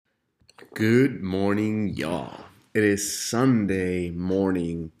Good morning, y'all. It is Sunday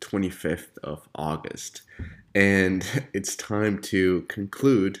morning, 25th of August, and it's time to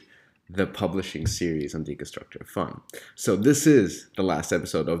conclude the publishing series on Deconstructive Fun. So this is the last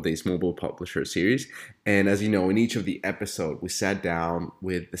episode of this mobile publisher series, and as you know, in each of the episodes, we sat down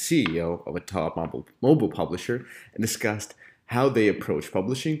with the CEO of a top mobile publisher and discussed how they approach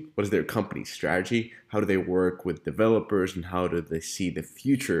publishing, what is their company strategy, how do they work with developers, and how do they see the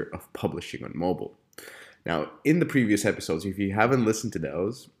future of publishing on mobile. Now, in the previous episodes, if you haven't listened to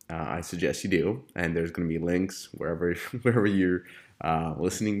those, I suggest you do, and there's going to be links wherever wherever you're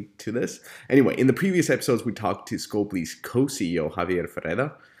listening to this. Anyway, in the previous episodes, we talked to Scopely's co-CEO Javier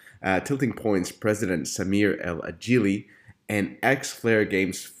Ferreira, Tilting Point's president Samir El Ajili, and ex-Flare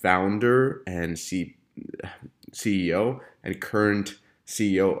Games founder and CEO and current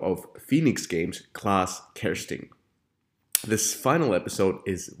CEO of Phoenix Games, Klaas Kersting. This final episode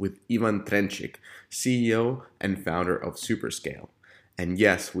is with Ivan Trenčík, CEO and founder of Superscale. And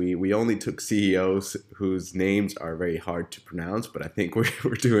yes, we only took CEOs whose names are very hard to pronounce, but I think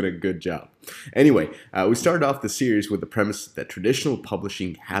we're doing a good job. Anyway, we started off the series with the premise that traditional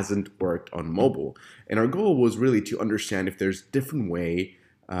publishing hasn't worked on mobile. And our goal was really to understand if there's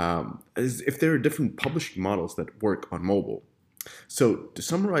if there are different publishing models that work on mobile. So to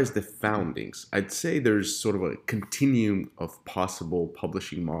summarize the foundings, I'd say there's sort of a continuum of possible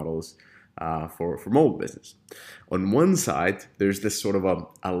publishing models for mobile business. On one side, there's this sort of a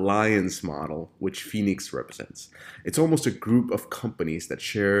alliance model, which Phoenix represents. It's almost a group of companies that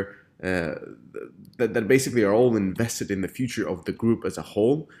share that basically are all invested in the future of the group as a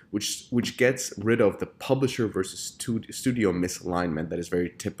whole, which gets rid of the publisher versus studio misalignment that is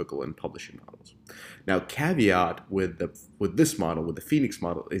very typical in publishing models. Now, caveat with this model, with the Phoenix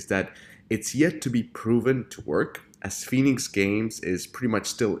model, is that it's yet to be proven to work, as Phoenix Games is pretty much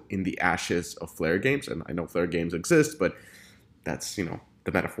still in the ashes of Flare Games, and I know Flare Games exist, but that's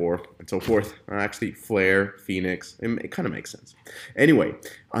the metaphor and so forth. Actually, Flare, Phoenix, it kind of makes sense. Anyway,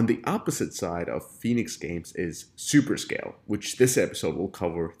 on the opposite side of Phoenix Games is Superscale, which this episode will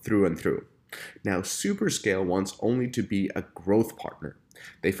cover through and through. Now, Superscale wants only to be a growth partner.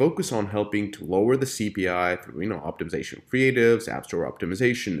 They focus on helping to lower the CPI through optimization of creatives, app store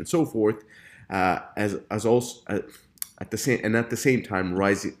optimization, and so forth, as also at the same time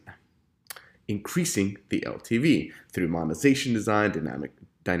increasing the LTV through monetization design,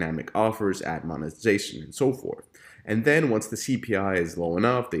 dynamic offers, ad monetization, and so forth. And then once the CPI is low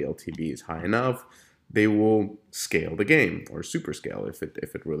enough, the LTV is high enough, they will scale the game, or Superscale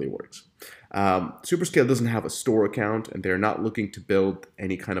if it really works. Superscale doesn't have a store account, and they're not looking to build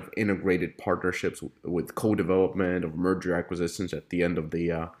any kind of integrated partnerships with co-development or merger acquisitions at the end of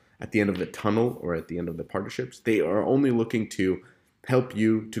the tunnel or at the end of the partnerships. They are only looking to help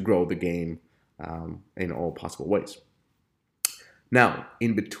you to grow the game in all possible ways. Now,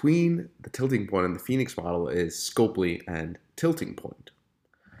 in between the Tilting Point and the Phoenix model is Scopely and Tilting Point.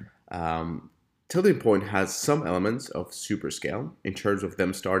 Tilting Point has some elements of Superscale in terms of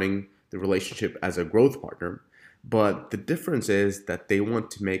them starting the relationship as a growth partner, but the difference is that they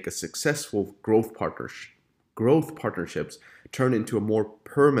want to make a successful growth partnerships turn into a more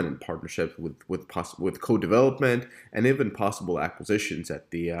permanent partnership with co-development and even possible acquisitions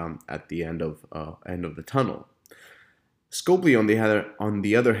at the end of the tunnel. Scopely, on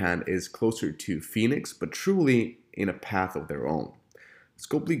the other hand, is closer to Phoenix, but truly in a path of their own.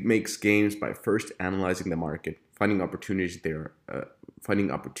 Scopely makes games by first analyzing the market, finding opportunities in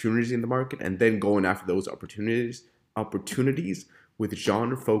the market, and then going after those opportunities with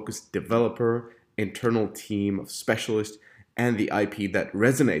genre-focused developer, internal team of specialists, and the IP that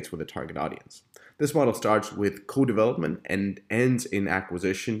resonates with the target audience. This model starts with co-development and ends in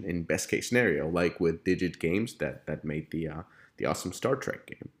acquisition in best case scenario, like with Digit Games that made the awesome Star Trek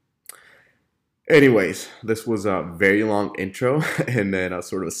game. Anyways, this was a very long intro and then a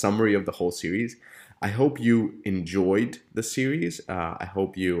sort of a summary of the whole series. I hope you enjoyed the series. I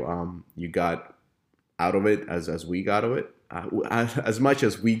hope you got out of it as we got out of it. As much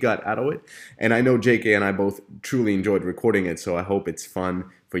as we got out of it. And I know JK and I both truly enjoyed recording it, so I hope it's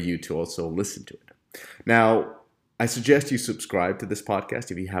fun for you to also listen to it. Now, I suggest you subscribe to this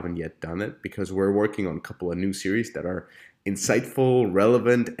podcast if you haven't yet done it, because we're working on a couple of new series that are insightful,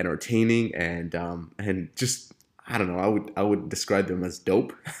 relevant, entertaining, and just, I don't know, I would describe them as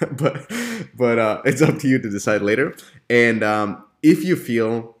dope, but it's up to you to decide later. And if you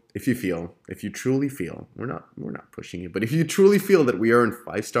truly feel, we're not pushing you, but if you truly feel that we earned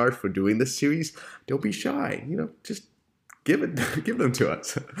 5 stars for doing this series, don't be shy. Just give them to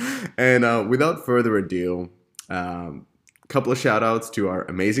us. And without further ado, couple of shout outs to our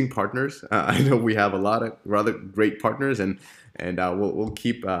amazing partners. I know we have a lot of rather great partners, and we'll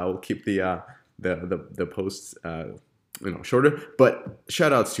keep the posts shorter. But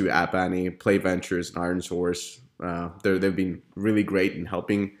shout outs to App Annie, Play Ventures, and Iron Source. They've been really great in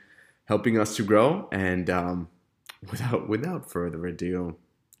helping us to grow. And without further ado,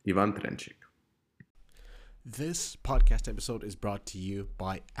 Ivan Trenčík. This podcast episode is brought to you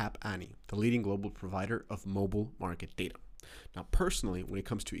by App Annie, the leading global provider of mobile market data. Now, personally, when it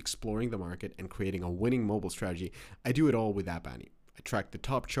comes to exploring the market and creating a winning mobile strategy, I do it all with App Annie. I track the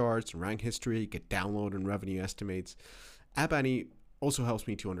top charts, rank history, get download and revenue estimates. App Annie also helps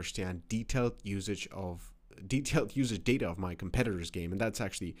me to understand detailed usage data of my competitors' game, and that's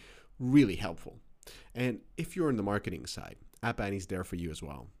actually really helpful. And if you're in the marketing side, App Annie is there for you as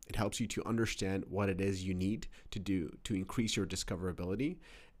well. It helps you to understand what it is you need to do to increase your discoverability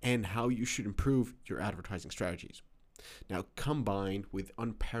and how you should improve your advertising strategies. Now, combined with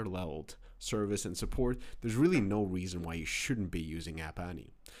unparalleled service and support, there's really no reason why you shouldn't be using App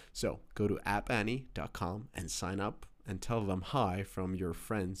Annie. So go to appannie.com and sign up and tell them hi from your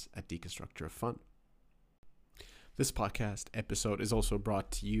friends at Deconstructor of Fun. This podcast episode is also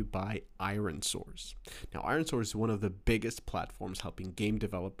brought to you by ironSource. Now, ironSource is one of the biggest platforms helping game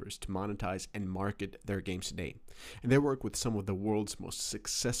developers to monetize and market their games today. And they work with some of the world's most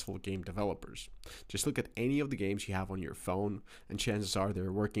successful game developers. Just look at any of the games you have on your phone, and chances are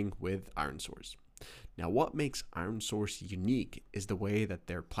they're working with ironSource. Now, what makes ironSource unique is the way that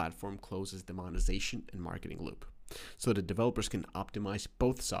their platform closes the monetization and marketing loop, so that developers can optimize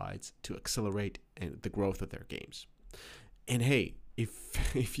both sides to accelerate the growth of their games. And hey,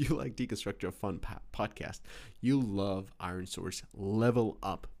 if you like Deconstructor of Fun podcast, you'll love ironSource Level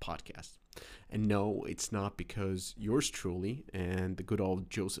Up podcast. And no, it's not because yours truly and the good old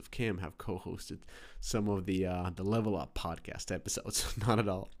Joseph Kim have co-hosted some of the Level Up podcast episodes. Not at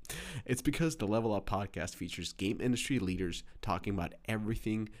all. It's because the Level Up podcast features game industry leaders talking about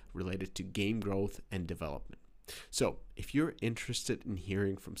everything related to game growth and development. So if you're interested in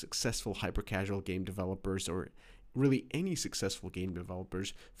hearing from successful hyper-casual game developers, or really any successful game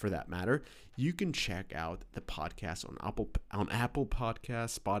developers for that matter, you can check out the podcast on Apple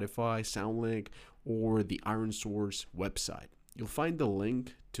Podcasts, Spotify, SoundLink, or the ironSource website. You'll find the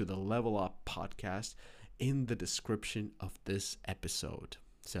link to the Level Up podcast in the description of this episode.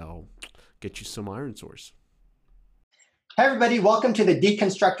 So get you some ironSource. Hi, everybody. Welcome to the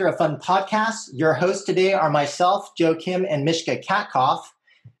Deconstructor of Fun podcast. Your hosts today are myself, Joe Kim, and Mishka Katkoff.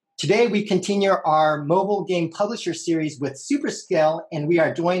 Today, we continue our mobile game publisher series with Superscale, and we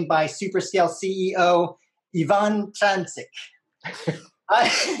are joined by Superscale CEO, Ivan Trenčík.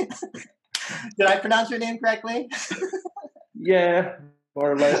 Did I pronounce your name correctly? Yeah,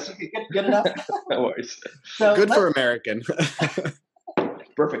 more or less. Good enough? No worries. So Good for American.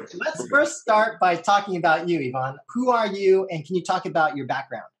 Perfect. Let's first start by talking about you, Ivan. Who are you, and can you talk about your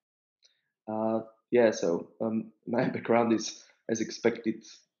background? So my background is, as expected,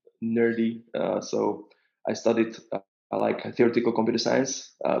 nerdy. So I studied like theoretical computer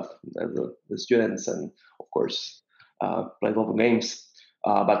science as the students, and of course played a lot of games.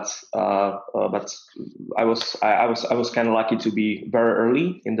 But I was kind of lucky to be very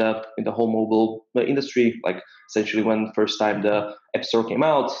early in the whole mobile industry. Like essentially when first time the App Store came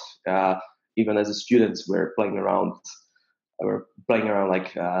out, even as a students were playing around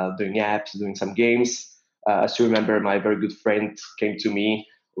like doing apps, doing some games. I still remember my very good friend came to me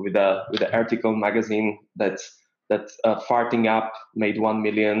with an article magazine that farting app made 1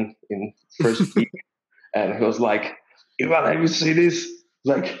 million in first week, and he was like, "Ivan, have you seen this?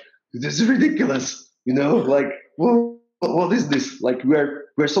 Like, this is ridiculous, like, what is this? Like,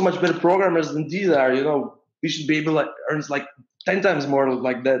 we're so much better programmers than these are, we should be able to earn like 10 times more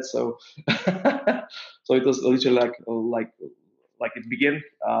like that." So so it was literally like it began.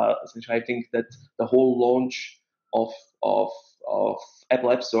 Essentially, I think that the whole launch of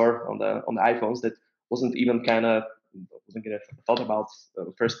Apple App Store on the iPhones, that wasn't even thought about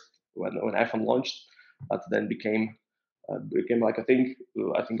first when iPhone launched, but then became like I think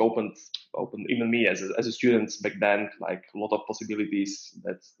opened even me as a student back then, like a lot of possibilities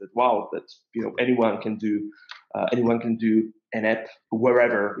that anyone can do an app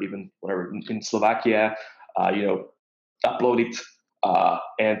wherever, even whatever in Slovakia, upload it,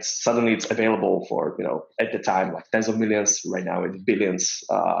 and suddenly it's available for at the time like tens of millions. Right now it's billions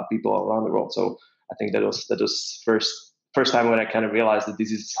people around the world. So I think that was first time when I kind of realized that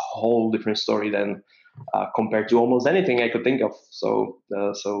this is a whole different story than compared to almost anything I could think of. So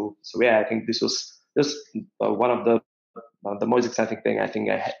yeah, I think this was one of the most exciting thing I think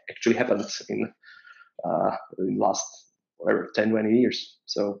actually happened in last whatever 10, 20 years.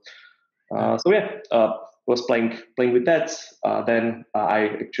 So was playing with that. Then I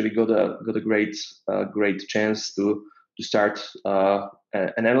actually got a great chance to start an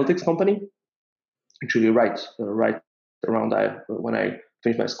analytics company. Actually, right around when I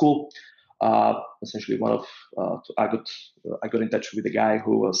finished my school. Essentially, I got in touch with a guy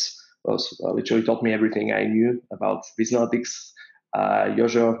who was literally taught me everything I knew about business analytics.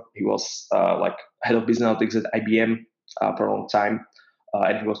 Jojo, he was like head of business analytics at IBM for a long time.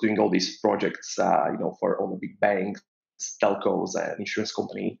 And he was doing all these projects, for all the big banks, telcos, and insurance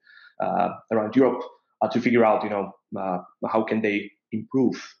company around Europe to figure out, how can they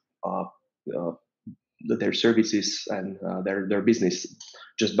improve their services and their business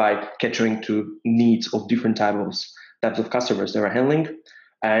just by catering to needs of different types of customers they were handling.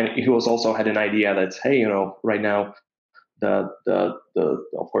 And he was also had an idea that, hey, right now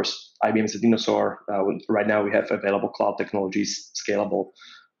of course, IBM is a dinosaur. Right now, we have available cloud technologies, scalable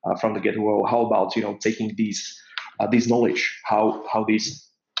from the get-go. How about taking these knowledge, how these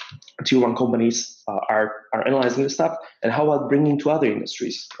tier one companies are analyzing this stuff, and how about bringing to other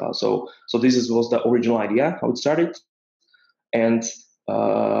industries? So this was the original idea how it started, and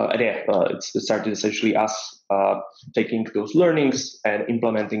it started essentially us taking those learnings and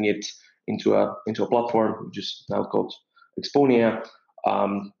implementing it into a platform, which is now called Exponia,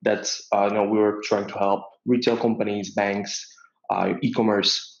 that we were trying to help retail companies, banks,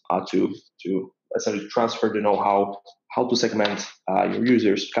 e-commerce to essentially transfer the know-how, how to segment your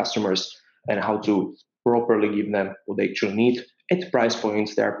users, customers, and how to properly give them what they actually need at price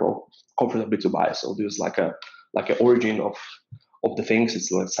points they are comfortably to buy. So there's like an origin of the things.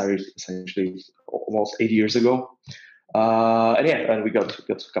 It's started essentially almost 8 years ago. And we got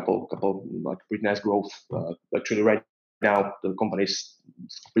a couple like pretty nice growth. Actually, right now the company is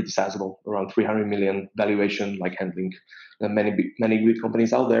pretty sizable, around 300 million valuation, like handling many good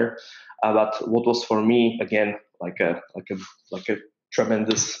companies out there. But what was for me again like a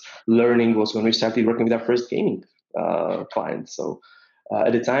tremendous learning was when we started working with our first gaming client. So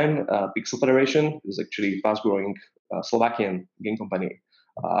at the time, Pixel Federation was actually a fast-growing Slovakian game company.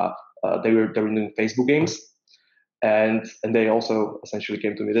 They were doing Facebook games, and they also essentially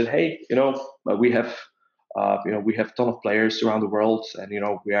came to me that, hey, we have a ton of players around the world, and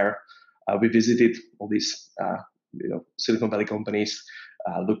we visited all these Silicon Valley companies,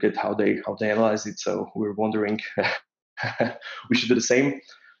 look at how they analyze it. So we're wondering we should do the same,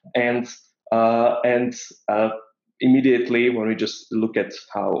 and immediately when we just look at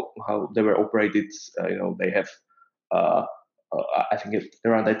how they were operated, they have I think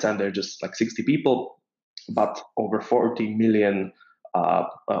around that time they're just like 60 people, but over 40 million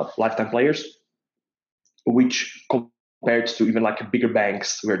lifetime players, which compared to even like bigger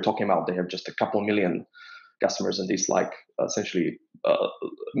banks we're talking about, they have just a couple million customers, and these like essentially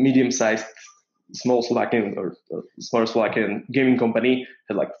medium-sized small Slovakian or smaller Slovakian gaming company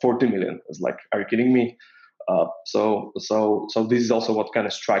had like 40 million. It's like, are you kidding me? So this is also what kind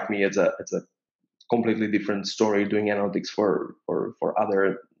of struck me as a completely different story, doing analytics for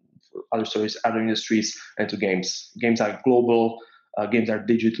other stories, other industries, and to games. Games are global. Games are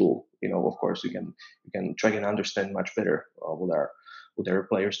digital. Of course, you can try and understand much better what their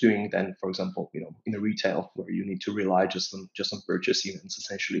players doing than, for example, in the retail where you need to rely just on purchase events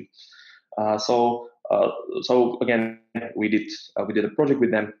essentially. So again, we did a project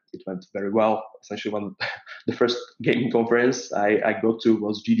with them. It went very well. Essentially, one the first gaming conference I go to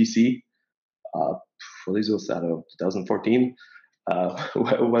was GDC. This was 2014.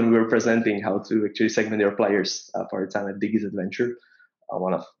 When we were presenting how to actually segment their players for a time at Diggy's Adventure,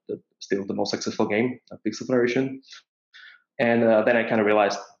 one of still the most successful game of Pixel Federation. And then I kind of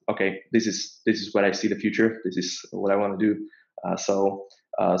realized, okay, this is where I see the future. This is what I want to do. So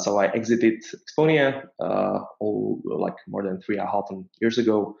I exited Exponia like more than 3.5 years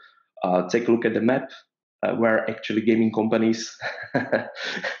ago. Take a look at the map where actually gaming companies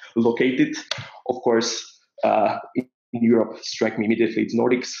located. Of course, in Europe, struck me immediately. It's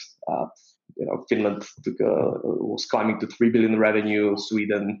Nordics. Finland was climbing to 3 billion revenue.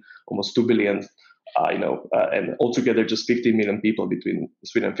 Sweden almost 2 billion. And altogether just 15 million people between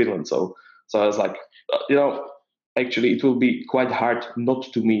Sweden and Finland. So I was like, actually, it will be quite hard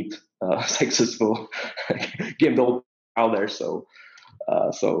not to meet successful game developers out there. So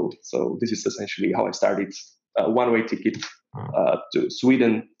this is essentially how I started. One-way ticket to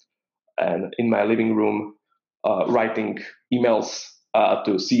Sweden, and in my living room, writing emails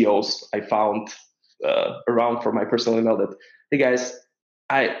to CEOs I found around for my personal email that, hey guys,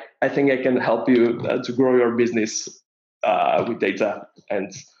 I think I can help you to grow your business with data.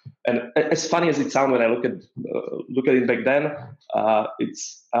 And as funny as it sounds when I look at it back then,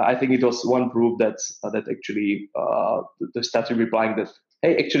 it's I think it was one proof that actually the started replying that,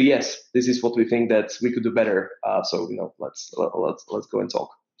 hey, actually yes, this is what we think that we could do better. So let's go and talk.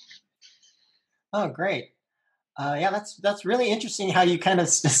 Oh, great. Yeah, that's really interesting how you kind of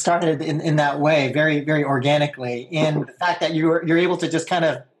started in that way, very, very organically. And the fact that you're able to just kind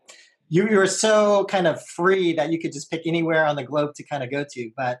of, you were so kind of free that you could just pick anywhere on the globe to kind of go to.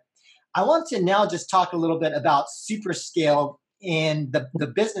 But I want to now just talk a little bit about Superscale and the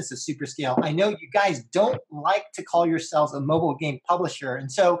business of Superscale. I know you guys don't like to call yourselves a mobile game publisher.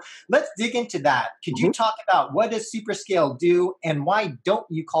 And so let's dig into that. Could you talk about what does Superscale do and why don't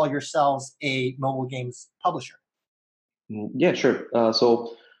you call yourselves a mobile games publisher? Yeah, sure.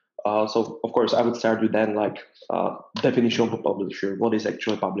 So of course, I would start with then definition of a publisher. What is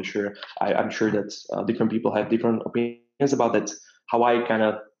actually a publisher? I'm sure that different people have different opinions about that. How I kind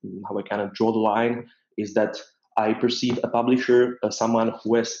of draw the line is that I perceive a publisher as someone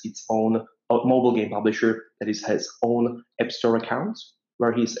who has its own mobile game publisher that has own App Store account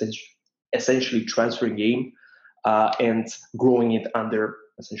where he's essentially transferring game and growing it under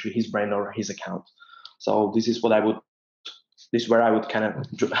essentially his brand or his account. So this is where I would kind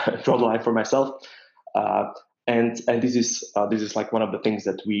of draw the line for myself. And this is like one of the things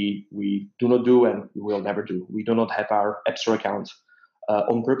that we do not do and we will never do. We do not have our App Store account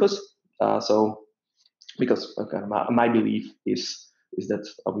on purpose. Because my belief is that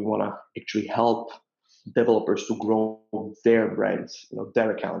we want to actually help developers to grow their brands,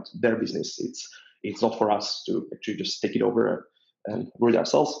 their account, their business. It's not for us to actually just take it over and grow it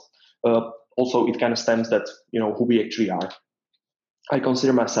ourselves. Also, it kind of stems that who we actually are. I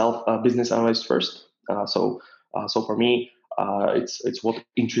consider myself a business analyst first. So for me, it's what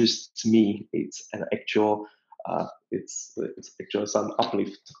interests me. It's an actual, it's actually some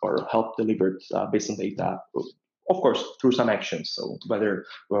uplift or help delivered based on data. Of course, through some actions. So whether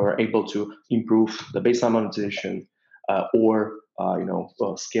we're able to improve the baseline monetization or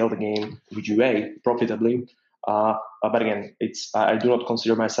scale the game with UA profitably. But again, I do not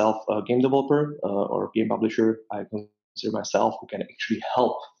consider myself a game developer or game publisher. I consider myself who can actually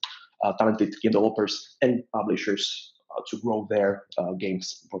help talented game developers and publishers to grow their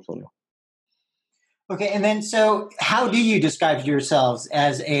games portfolio. Okay, and then so how do you describe yourselves,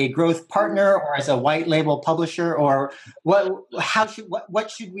 as a growth partner or as a white label publisher, or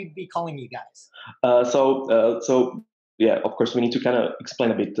what should we be calling you guys? So yeah, of course we need to kind of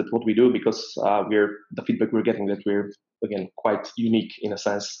explain a bit that what we do, because the feedback we're getting that we're again quite unique in a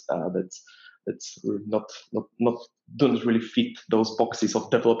sense that we're not don't really fit those boxes of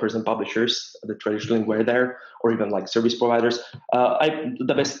developers and publishers that traditionally were there, or even like service providers.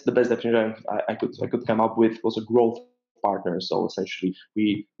 The best definition I could come up with was a growth partner. So essentially,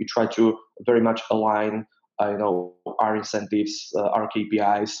 we try to very much align, our incentives, our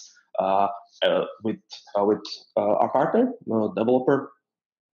KPIs with our partner, developer,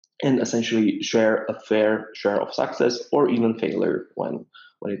 and essentially share a fair share of success or even failure when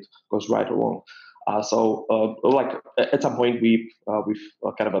it goes right or wrong. So at some point we've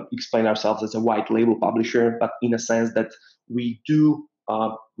kind of explained ourselves as a white label publisher, but in a sense that we do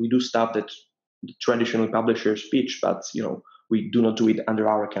stuff that traditional publishers pitch, but we do not do it under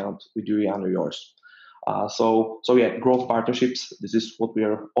our account. We do it under yours. So yeah, growth partnerships. This is what we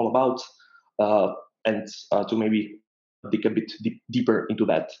are all about. And to maybe dig a bit deeper into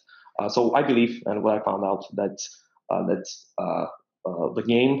that. So I believe, and what I found out that the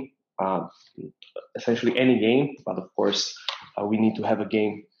game, essentially any game, but of course we need to have a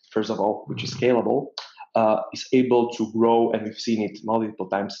game first of all which is scalable, is able to grow, and we've seen it multiple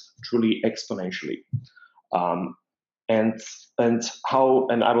times, truly exponentially. And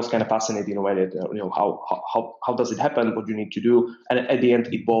I was kind of fascinated in a way that how does it happen? What do you need to do? And at the end,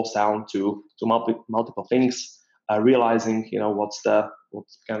 it boils down to multiple things. Realizing what's the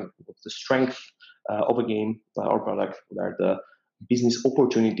strength of a game or product, what are the business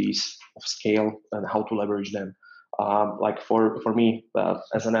opportunities of scale, and how to leverage them. Like for me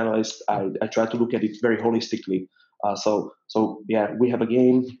as an analyst, I try to look at it very holistically. So yeah, we have a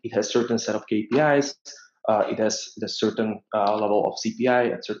game. It has certain set of KPIs. It has a certain level of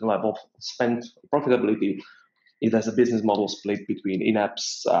CPI, a certain level of spend profitability. It has a business model split between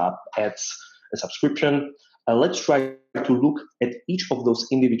in-apps, ads, and subscription. Let's try to look at each of those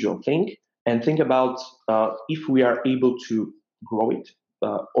individual things and think about if we are able to grow it,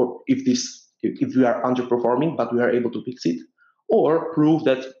 or if we are underperforming, but we are able to fix it, or prove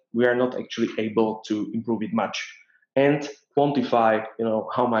that we are not actually able to improve it much, and quantify,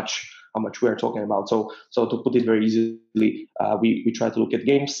 how much how much we are talking about. So to put it very easily, we try to look at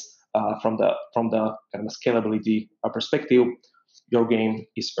games from the kind of scalability perspective. Your game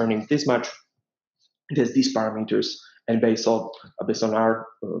is earning this much. There's these parameters, and based on our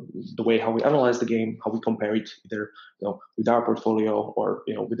the way how we analyze the game, how we compare it either with our portfolio or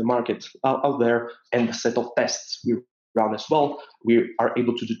with the market out there, and the set of tests we run as well, we are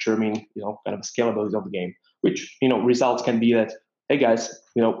able to determine kind of the scalability of the game. Which results can be that, hey guys,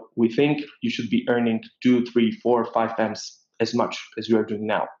 we think you should be earning 2, 3, 4, 5 times as much as you are doing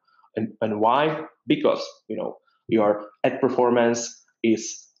now, and why? Because your ad performance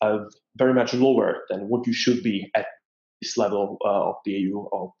is very much lower than what you should be at this level of DAU,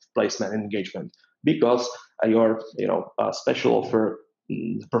 of placement and engagement, because your special offer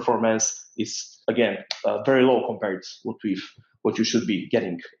performance is again very low compared to what you should be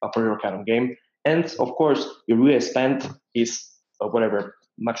getting for your kind of game. And of course, your UA spend is whatever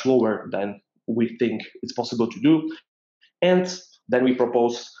much lower than we think it's possible to do. And then we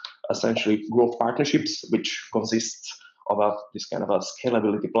propose essentially growth partnerships, which consists of this kind of a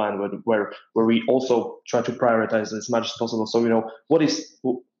scalability plan where we also try to prioritize as much as possible. So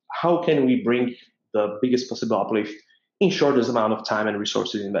how can we bring the biggest possible uplift in shortest amount of time and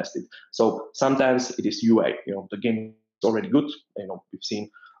resources invested? So sometimes it is UA. The game is already good. We've seen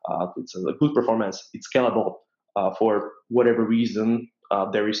it's a good performance. It's scalable. For whatever reason,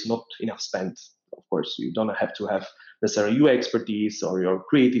 there is not enough spend. Of course, you don't have to have necessarily UA expertise, or your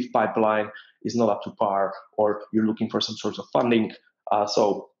creative pipeline is not up to par, or you're looking for some sort of funding.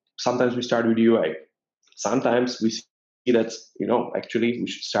 So sometimes we start with UA. Sometimes we see that actually we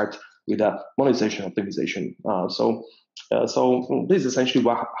should start with a monetization optimization. So this is essentially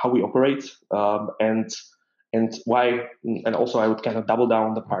how we operate, and why. And also, I would kind of double down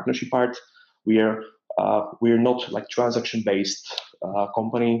on the partnership part. We're not like transaction based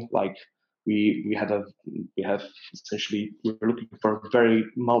company. Like we're looking for a very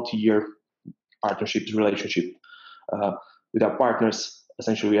multi-year partnerships relationship with our partners.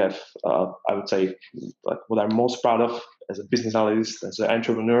 Essentially, we have I would say like what I'm most proud of as a business analyst, as an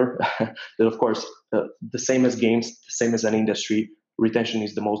entrepreneur, that of course the same as games, the same as an industry, retention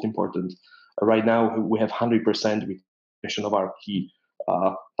is the most important. Right now we have 100% retention of our key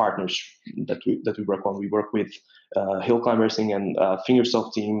partners that we work on. We work with Hill Climb Racing and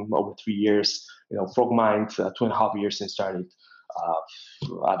Fingersoft team over 3 years. Frogmind 2.5 years since started.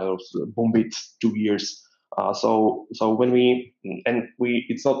 I don't know, Boombit 2 years. So when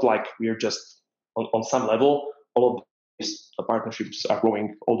it's not like we are just on some level. All of these partnerships are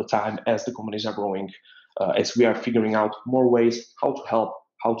growing all the time as the companies are growing, as we are figuring out more ways how to help,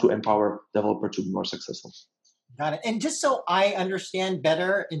 how to empower developer to be more successful. Got it. And just so I understand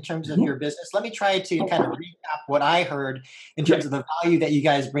better in terms of your business, let me try to kind of recap what I heard in terms of the value that you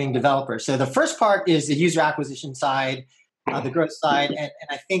guys bring developers. So the first part is the user acquisition side, the growth side, and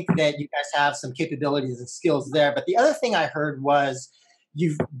I think that you guys have some capabilities and skills there. But the other thing I heard was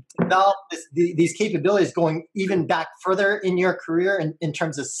you've developed these capabilities going even back further in your career in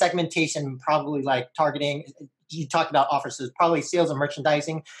terms of segmentation, probably like targeting. You talked about offers, so probably sales and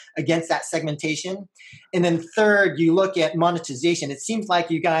merchandising against that segmentation. And then third, you look at monetization. It seems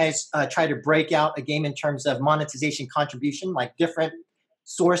like you guys try to break out a game in terms of monetization contribution, like different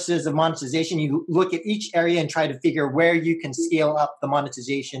sources of monetization. You look at each area and try to figure where you can scale up the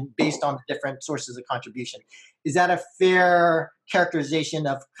monetization based on the different sources of contribution. Is that a fair characterization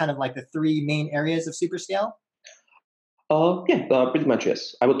of kind of like the three main areas of Superscale? Pretty much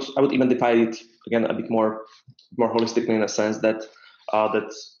yes. I would even define it again a bit more holistically, in a sense that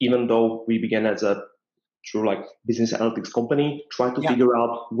even though we began as a true like business analytics company, try to figure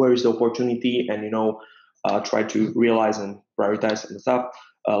out where is the opportunity and try to realize and prioritize and stuff.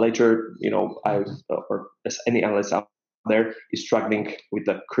 Later, or as any analyst out there is struggling with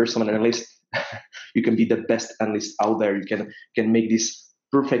the curse of an analyst. You can be the best analyst out there. You can make this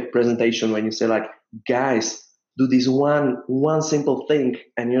perfect presentation when you say like, guys, do this one simple thing,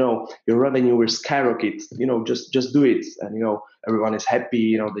 and your revenue will skyrocket. Just do it, and everyone is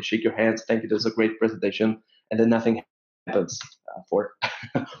happy. They shake your hands, thank you, that's a great presentation, and then nothing happens for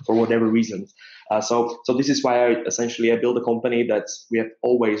whatever reasons. So this is why I build a company that we have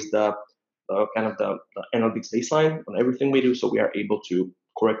always the kind of the analytics baseline on everything we do, so we are able to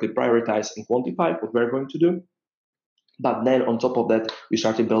correctly prioritize and quantify what we're going to do. But then on top of that, we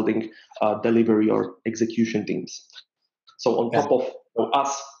started building delivery or execution teams. So on top of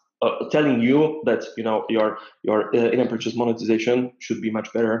us telling you that your in-app purchase monetization should be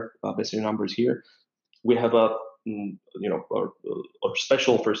much better based on your numbers here, we have a or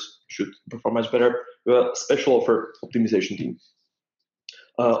special offers should perform much better. We have a special offer optimization team.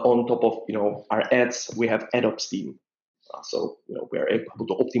 on top of our ads, we have AdOps team. So we are able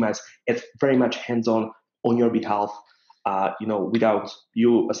to optimize it very much hands-on on your behalf. Without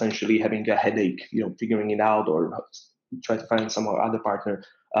you essentially having a headache, figuring it out or try to find some other partner.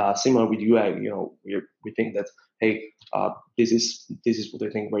 Similar with UI, we think that hey, this is what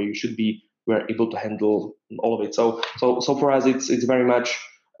I think where you should be. We're able to handle all of it. So for us, it's very much,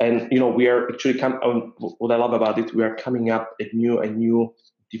 and we are actually what I love about it, we are coming up at new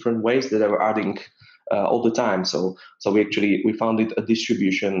different ways that are adding all the time. So we founded a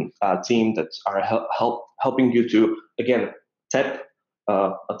distribution team that are helping you to again tap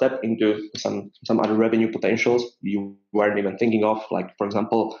into some other revenue potentials you weren't even thinking of, like for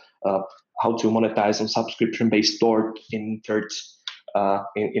example how to monetize on subscription-based store in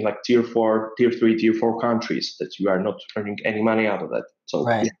in like tier 4, tier 3, tier 4 countries that you are not earning any money out of that. So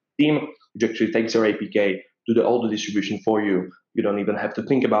right. this team which actually takes your APK, do all the distribution for you. You don't even have to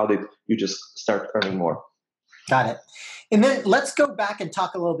think about it. You just start earning more. Got it. And then let's go back and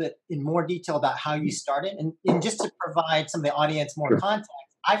talk a little bit in more detail about how you started. And just to provide some of the audience more context,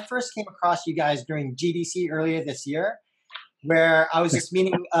 I first came across you guys during GDC earlier this year, where I was just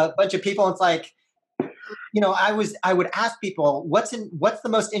meeting a bunch of people. And it's like, I would ask people, what's the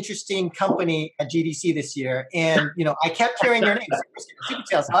most interesting company at GDC this year? And, I kept hearing your names,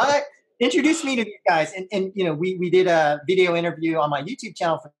 Supertails. Introduce me to these guys. And we did a video interview on my YouTube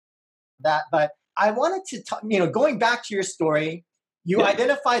channel for that. But I wanted to talk, going back to your story, you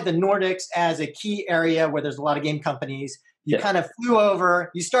identified the Nordics as a key area where there's a lot of game companies. You kind of flew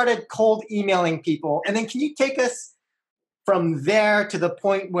over, you started cold emailing people. And then can you take us from there to the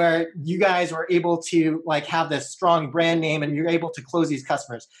point where you guys were able to have this strong brand name and you're able to close these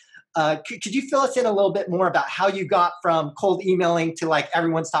customers? Could you fill us in a little bit more about how you got from cold emailing to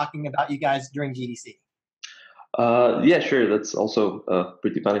everyone's talking about you guys during GDC? Yeah, sure. That's also a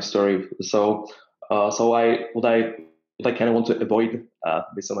pretty funny story. So what I kind of want to avoid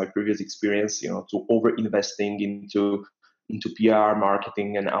based on my previous experience, to over investing into PR,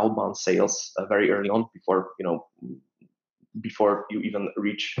 marketing, and outbound sales very early on before you even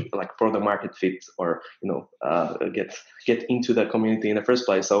reach product market fit or get into the community in the first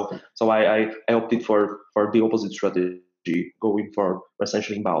place. So I opted for the opposite strategy, going for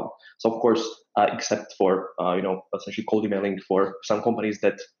essentially inbound. So of course, except for essentially cold emailing for some companies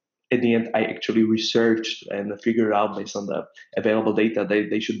that at the end I actually researched and figured out based on the available data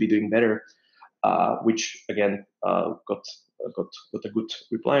they should be doing better, which again got a good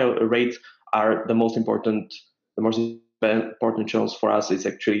reply rate. Are the most important channels for us is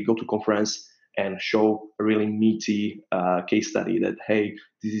actually go to conference and show a really meaty case study that hey,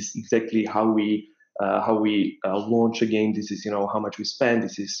 this is exactly how we launch a game. This is how much we spend.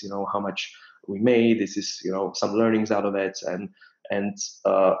 This is how much we made. This is some learnings out of it, and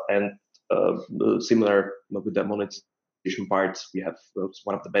similar with the monetization part. We have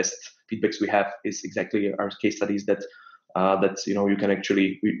one of the best feedbacks we have is exactly our case studies that you can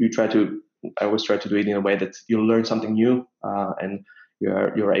actually I always try to do it in a way that you learn something new and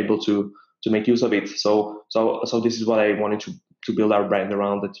you're able to make use of it. So this is what I wanted to build our brand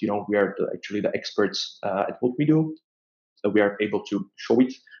around, that we are actually the experts at what we do. So we are able to show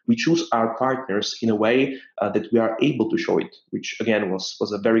it. We choose our partners in a way that we are able to show it, which again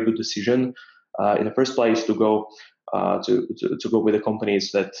was a very good decision in the first place to go with the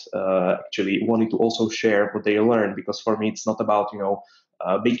companies that actually wanted to also share what they learned. Because for me, it's not about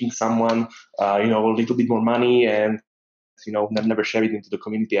making someone a little bit more money and never share it into the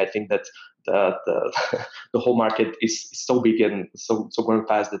community. I think that the whole market is so big and so growing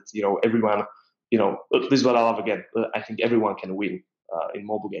fast that everyone, this is what I love again. I think everyone can win in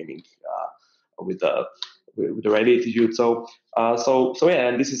mobile gaming with the right attitude. So yeah,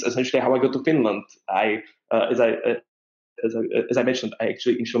 and this is essentially how I got to Finland. As I mentioned, I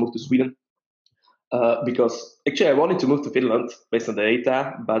actually initially moved to Sweden because actually I wanted to move to Finland based on the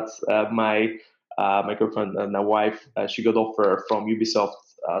data, but my girlfriend and my wife, she got offer from Ubisoft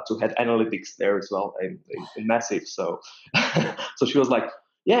to head analytics there as well in Massive. So so she was like,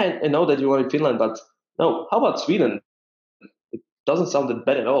 yeah, I know that you want in Finland, but no, how about Sweden? It doesn't sound that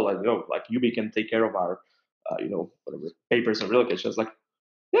bad at all. Like Ubi can take care of our whatever papers and relocation. I was like,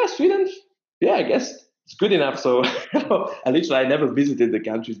 yeah, Sweden, yeah, I guess it's good enough. So at least I never visited the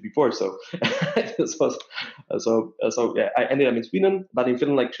countries before. So so yeah, I ended up in Sweden, but in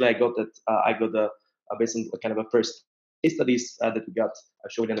Finland actually I got based on kind of a first case studies that we got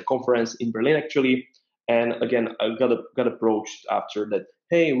showed in a conference in Berlin actually. And again, I got approached after that.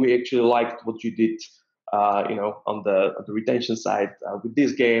 Hey, we actually liked what you did, on the retention side with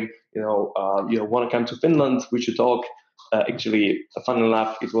this game. Want to come to Finland? We should talk. actually, fun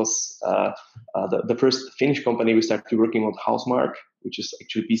enough, it was the first Finnish company we started working with, Housemarque, which is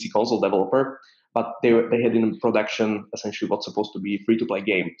actually PC console developer. But they had in production essentially what's supposed to be a free-to-play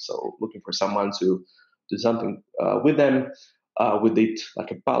game. So looking for someone to do something with them. We did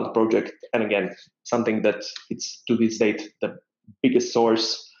like a pilot project, and again, something that it's to this date the biggest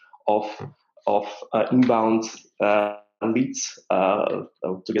source of inbound leads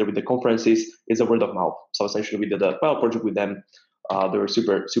together with the conferences is a word of mouth. So essentially, we did a pilot project with them. They were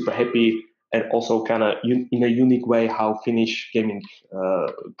super happy, and also kind of in a unique way how Finnish gaming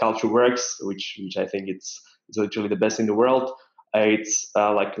culture works, which I think it's literally the best in the world. It's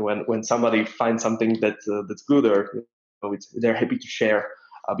like when somebody finds something that's good, or they're happy to share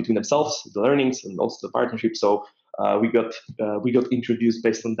between themselves the learnings and also the partnership. So we got introduced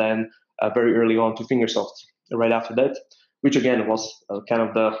based on then very early on to Fingersoft right after that, which again was kind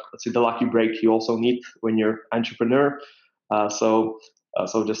of the lucky break you also need when you're entrepreneur. So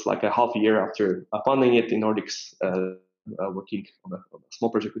just like a half a year after founding it in Nordics, working on a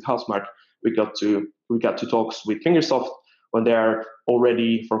small project with Housemarque, we got to talks with Fingersoft when they are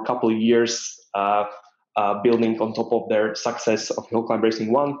already for a couple of years building on top of their success of Hill Climb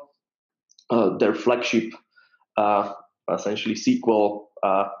Racing 1, their flagship essentially sequel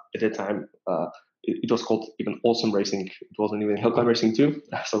at the time. It was called even Awesome Racing. It wasn't even Hill Climb Racing 2.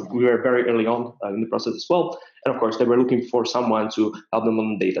 So we were very early on in the process as well. And of course, they were looking for someone to help them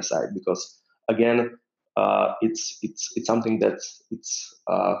on the data side because, again, it's something that it's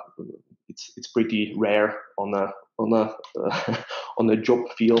pretty rare on a job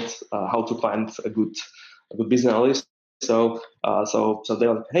field how to find a good business analyst. So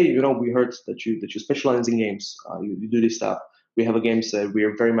they're like, hey, we heard that you specialize in games. You do this stuff. We have a game that we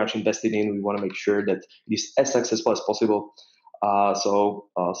are very much invested in. We want to make sure that it is as successful as possible. So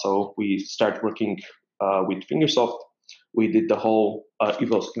we start working with Fingersoft. We did the whole, it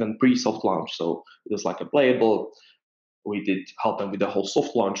was even pre-soft launch. So it was like a playable. We did help them with the whole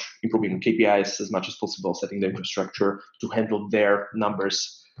soft launch, improving KPIs as much as possible, setting the infrastructure to handle their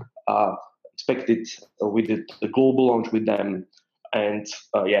numbers expected. We did the global launch with them. And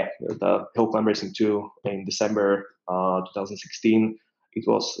the Hill Climb Racing 2 in December 2016, it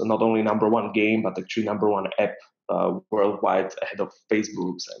was not only number one game, but actually number one app worldwide, ahead of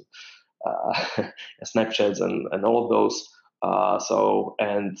Facebooks and Snapchats and all of those.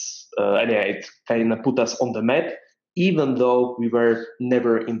 It kind of put us on the map, even though we were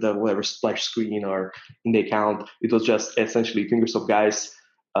never in the whatever splash screen or in the account. It was just essentially Fingersoft guys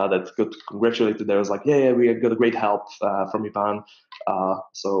that got congratulated. There was like, yeah, we got a great help from Ivan. Go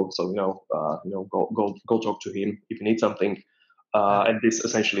talk to him if you need something. And this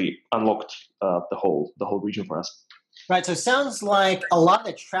essentially unlocked the whole region for us. Right. So it sounds like a lot of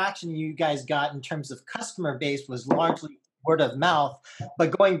the traction you guys got in terms of customer base was largely word of mouth.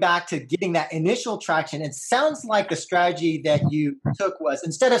 But going back to getting that initial traction, it sounds like the strategy that you took was,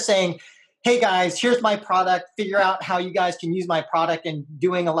 instead of saying, hey guys, here's my product, figure out how you guys can use my product, and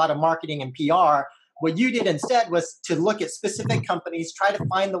doing a lot of marketing and PR, what you did instead was to look at specific companies, try to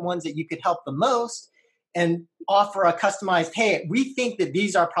find the ones that you could help the most, and offer a customized, hey, we think that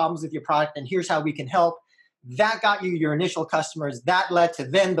these are problems with your product and here's how we can help. That got you your initial customers. That led to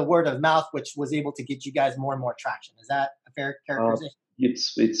then the word of mouth, which was able to get you guys more and more traction. Is that a fair characterization?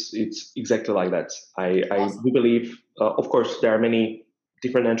 It's exactly like that. I do believe, of course, there are many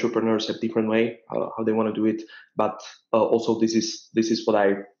different entrepreneurs have different way how they want to do it, but also this is what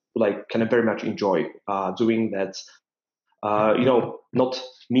I kind of very much enjoy doing that. Not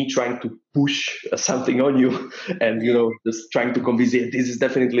me trying to push something on you and just trying to convince you this is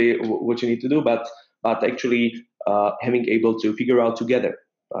definitely what you need to do, but actually having able to figure out together,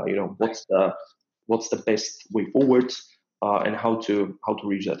 what's the best way forward and how to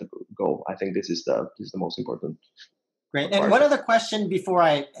reach that goal. I think this is the most important. Great. And one other question before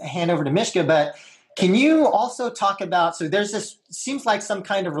I hand over to Mishka, but can you also talk about, so there's this, seems like some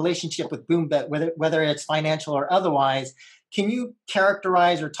kind of relationship with BoomBet, whether it's financial or otherwise. Can you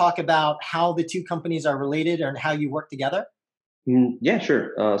characterize or talk about how the two companies are related and how you work together? Yeah,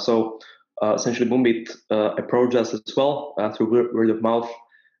 sure. Essentially, BoomBet approached us as well through word of mouth.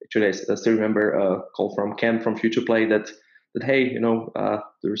 Actually, I still remember a call from Ken from FuturePlay that hey,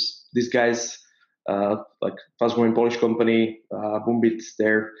 there's these guys, like fast-growing Polish company, BoomBet.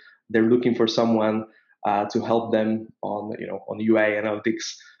 They're looking for someone to help them on UI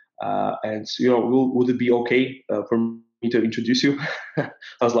analytics, and would it be okay for me to introduce you? I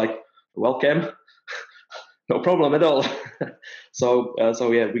was like, welcome. No problem at all. So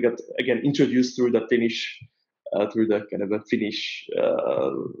yeah, we got again introduced through the Finnish through the kind of a Finnish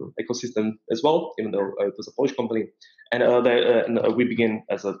ecosystem as well, even though it was a Polish company. And, we begin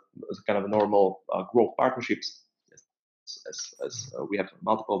as a kind of a normal growth partnerships, as we have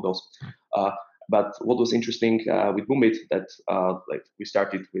multiple of those. But what was interesting with Boombit that like we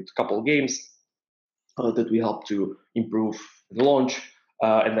started with a couple of games that we helped to improve the launch.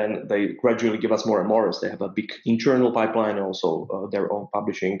 And then they gradually give us more and more as they have a big internal pipeline and also their own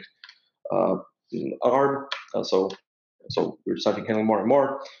publishing arm. So we're starting handling more and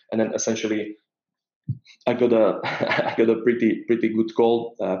more. And then essentially, I got a I got a pretty good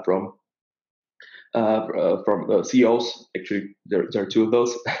call from CEOs. Actually, there are two of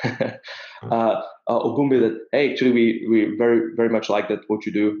those. Ogumbi, that hey, actually we very much like that what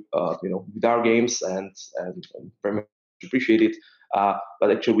you do, with our games and very much appreciate it.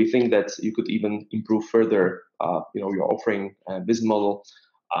 But actually, we think that you could even improve further, your offering and business model.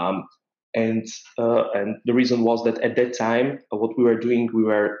 And the reason was that at that time, what we were doing,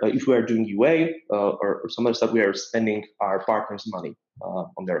 if we were doing UA or some other stuff, we were spending our partners' money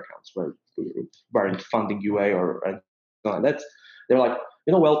on their accounts, where we weren't funding UA or anything like that. They're like,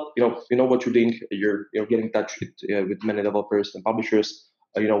 what you're doing. You're getting in touch with many developers and publishers.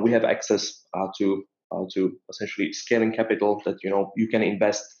 We have access to essentially scaling capital that you can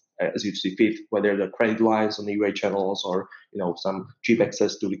invest as you see fit, whether the credit lines on the UA channels or some cheap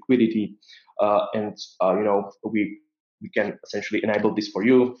access to liquidity, and we can essentially enable this for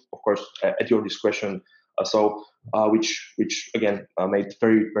you, of course, at your discretion. Which again made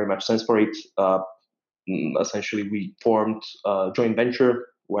very much sense for it. Essentially, we formed a joint venture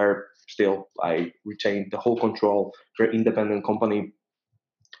where still I retain the whole control. Very independent company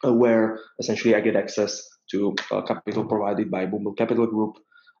where essentially I get access to capital provided by Boombit Capital Group.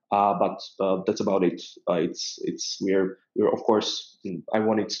 But that's about it. We're of course, I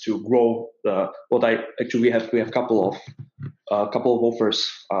wanted to grow. We have a couple of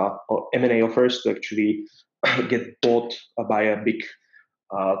offers, M&A offers to actually get bought by a big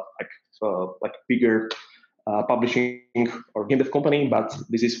bigger publishing or game dev company. But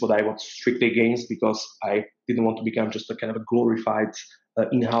this is what I want strictly against, because I didn't want to become just a kind of a glorified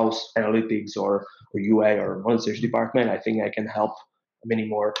in-house analytics or UA or monetization department. I think I can help many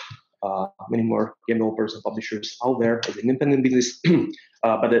more game developers and publishers out there as an independent business.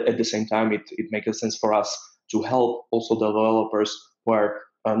 But at the same time, it makes sense for us to help also the developers who are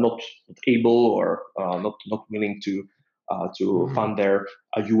not able or not willing to fund their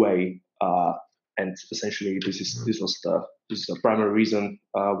UA. And essentially, this was the primary reason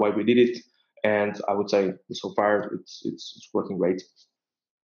why we did it. And I would say so far it's working great.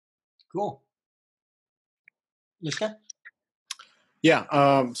 Cool. Miska? Yeah,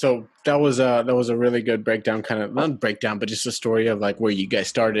 so that was a really good breakdown, kind of not breakdown, but just a story of like where you guys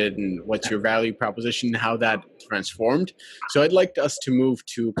started and what's your value proposition and how that transformed. So I'd like us to move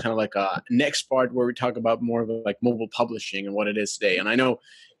to kind of like a next part where we talk about more of like mobile publishing and what it is today. And I know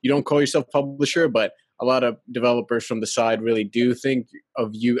you don't call yourself publisher, but a lot of developers from the side really do think of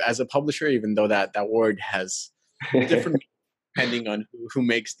you as a publisher, even though that word has different depending on who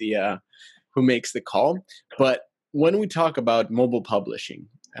makes the call. But when we talk about mobile publishing,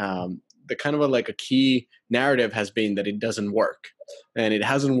 the kind of a key narrative has been that it doesn't work. And it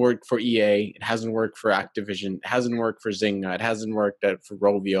hasn't worked for EA, it hasn't worked for Activision, it hasn't worked for Zynga, it hasn't worked for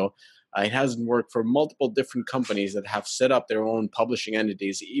Rovio, it hasn't worked for multiple different companies that have set up their own publishing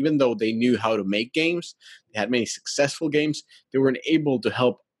entities. Even though they knew how to make games, they had many successful games, they weren't able to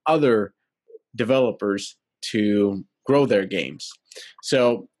help other developers to grow their games.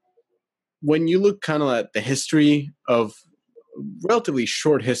 So when you look kind of at the history of relatively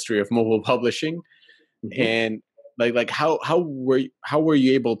short history of mobile publishing, and like how were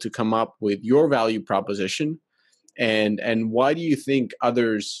you able to come up with your value proposition, and why do you think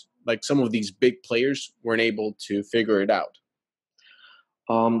others, like some of these big players, weren't able to figure it out?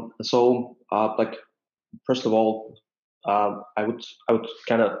 First of all, I would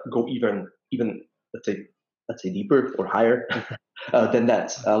kind of go even let's say deeper or higher than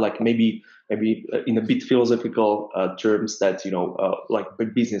that. Maybe in a bit philosophical terms, that like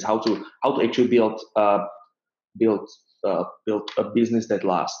big business, how to actually build a business that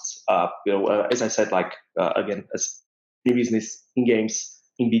lasts. As I said, again, as new business in games,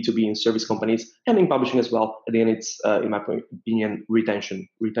 in B2B, in service companies, and in publishing as well. At the end, it's in my opinion retention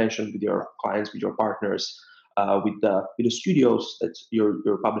with your clients, with your partners, with the studios that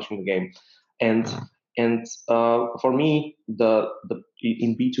you're publishing the game. And for me,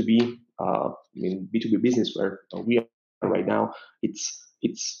 in B2B, in B2B business where we are right now,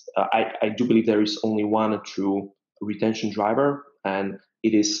 I do believe there is only one true retention driver, and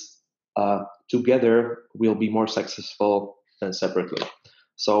it is together we'll be more successful than separately.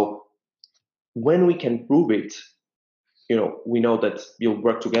 So when we can prove it, we know that you'll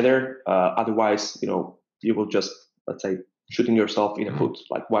work together. Otherwise, you will just, let's say, shooting yourself in the foot.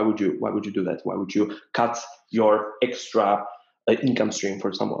 Like, why would you do that? Why would you cut your extra income stream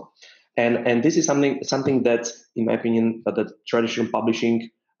for someone? And this is something that, in my opinion, that traditional publishing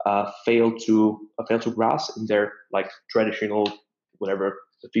failed to grasp in their like traditional, whatever,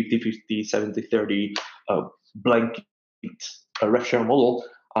 50-50, 70-30 blanket rev share model,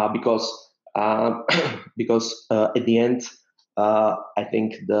 because at the end, I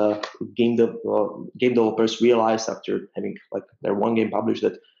think the game developers realized after having like their one game published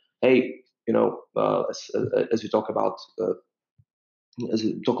that, hey, as we talk about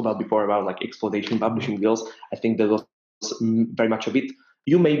before about like exploitation publishing deals, I think that was very much a bit.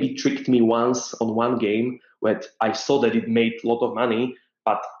 You maybe tricked me once on one game where I saw that it made a lot of money,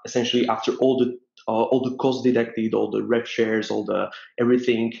 but essentially after all the costs deducted, all the rev shares, all the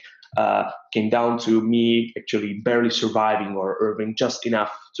everything came down to me actually barely surviving or earning just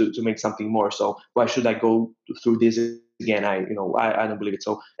enough to make something more. So why should I go through this again? I don't believe it.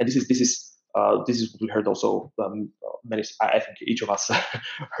 So, and this is what we heard also. I think each of us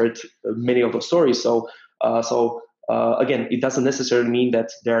heard many of those stories. So again, it doesn't necessarily mean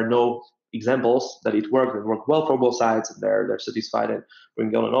that there are no examples that it worked well for both sides, and they're satisfied and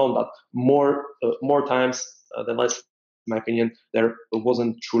going on and on. But more times than less, in my opinion, there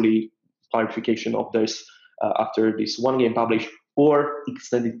wasn't truly clarification of this after this one game published or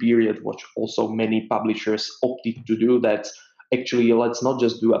extended period, which also many publishers opted to do. That actually, let's not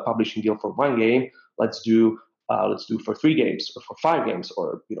just do a publishing deal for one game. Let's do for 3 games or for 5 games,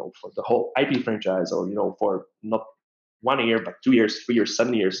 or for the whole IP franchise, or for not 1 year but 2 years, 3 years,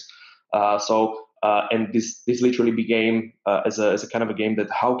 7 years. And this literally became as a kind of a game that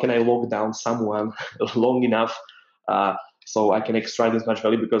how can I lock down someone long enough so I can extract as much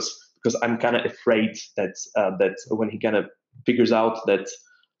value, because I'm kind of afraid that when he kind of figures out that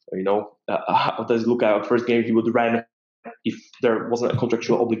how does it look at our first game, he would run if there wasn't a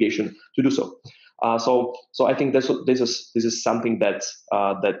contractual obligation to do so. So I think this is something that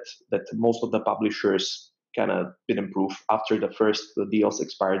most of the publishers kind of didn't prove after the first deals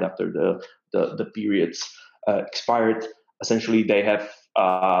expired, after the periods expired. Essentially, they have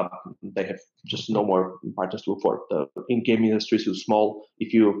just no more partners to look for. The in-game industry is too small.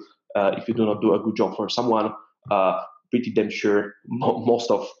 If you do not do a good job for someone, pretty damn sure most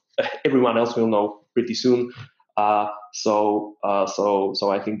of everyone else will know pretty soon. So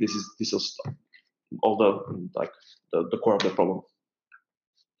I think this is all the core of the problem.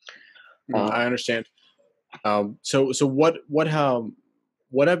 I understand. So what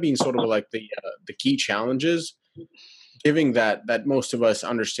have been sort of like the key challenges, given that most of us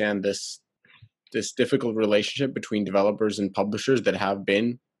understand this difficult relationship between developers and publishers that have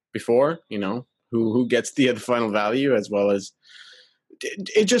been before, who gets the final value, as well as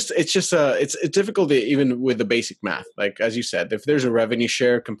it's difficult even with the basic math. Like, as you said, if there's a revenue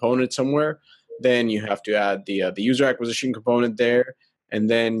share component somewhere, then you have to add the user acquisition component there. And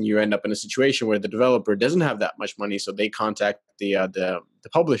then you end up in a situation where the developer doesn't have that much money, so they contact the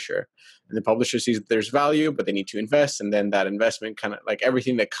publisher, and the publisher sees that there's value, but they need to invest, and then that investment kind of like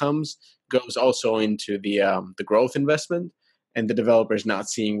everything that comes goes also into the growth investment, and the developer is not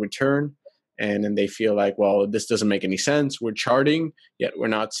seeing return, and then they feel like, well, this doesn't make any sense. We're charting, yet we're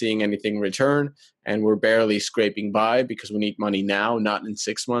not seeing anything return, and we're barely scraping by because we need money now, not in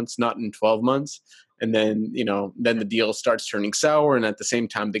 6 months, not in 12 months. And then, then the deal starts turning sour. And at the same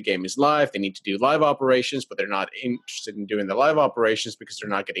time, the game is live. They need to do live operations, but they're not interested in doing the live operations because they're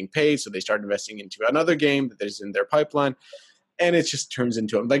not getting paid. So they start investing into another game that is in their pipeline. And it just turns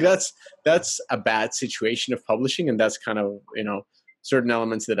into like that's a bad situation of publishing. And that's kind of, certain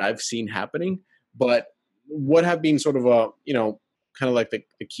elements that I've seen happening. But what have been sort of kind of like the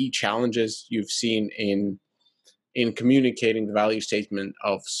key challenges you've seen in communicating the value statement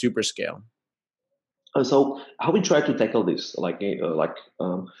of Superscale? So how we try to tackle this,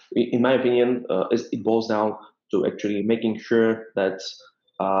 in my opinion, it boils down to actually making sure that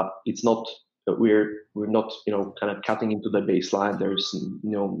it's not we're not kind of cutting into the baseline. There's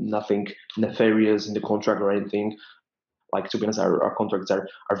nothing nefarious in the contract or anything. Like, to be honest, our contracts are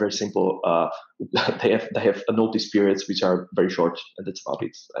very simple. They have a notice periods which are very short, and that's about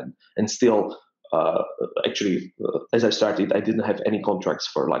it. And still. As I started, I didn't have any contracts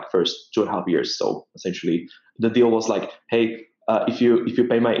for like first 2.5 years. So essentially, the deal was like, hey, if you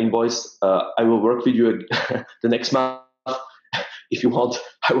pay my invoice, I will work with you the next month. If you want,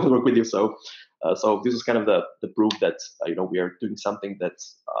 I will work with you. So So this is kind of the proof that we are doing something that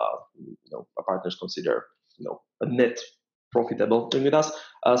our partners consider a net profitable thing with us.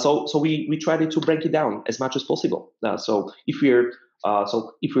 So we tried to break it down as much as possible. So if we're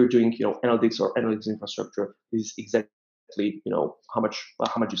doing analytics or analytics infrastructure, this is exactly how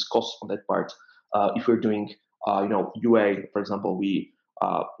much is cost on that part. If we're doing UA, for example, we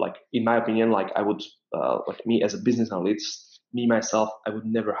like in my opinion, like I would like me as a business analyst, me myself, I would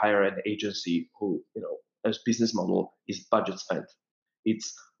never hire an agency who as business model is budget spent.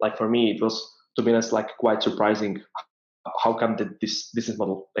 It's like for me, it was, to be honest, like quite surprising how come that this business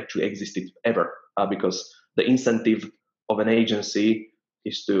model actually existed ever, because the incentive of an agency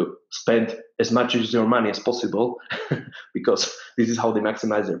is to spend as much of your money as possible because this is how they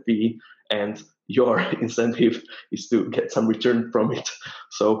maximize their fee, and your incentive is to get some return from it.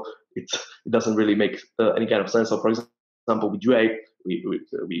 So it doesn't really make any kind of sense. So for example, with UA, we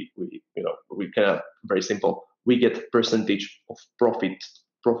kind of very simple. We get percentage of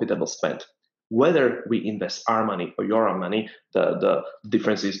profitable spend. Whether we invest our money or your own money, the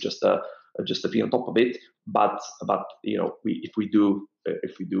difference is just a fee on top of it. But if we do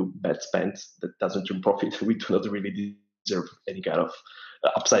bad spend that doesn't turn profit, we do not really deserve any kind of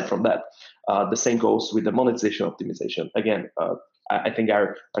upside from that. The same goes with the monetization optimization. Again, I think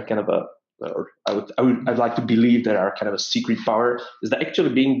our kind of a, or I'd like to believe that our kind of a secret power is that actually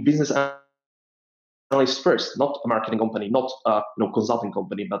being business analysts first, not a marketing company, not a consulting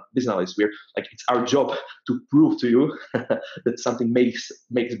company, but business analysts. We're like, it's our job to prove to you that something makes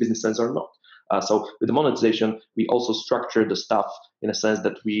business sense or not. So with the monetization, we also structure the stuff in a sense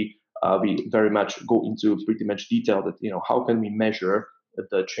that we very much go into pretty much detail that how can we measure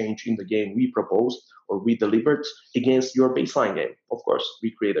the change in the game we proposed or we delivered against your baseline game. Of course,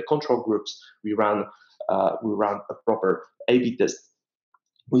 we create a control groups, we run a proper A/B test,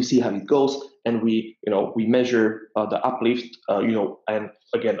 we see how it goes, and we measure the uplift. And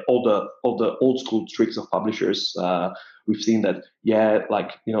again, all the old school tricks of publishers. We've seen that.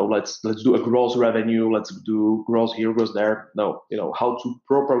 Let's do a gross revenue. Let's do gross here, gross there. No, how to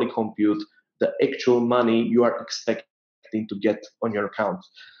properly compute the actual money you are expecting to get on your account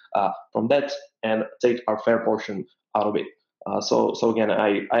from that, and take our fair portion out of it. So again,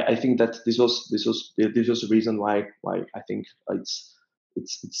 I think that this was the reason why I think it's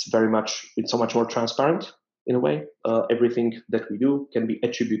so much more transparent in a way. Everything that we do can be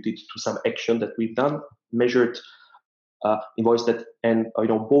attributed to some action that we've done, measured, invoiced that, and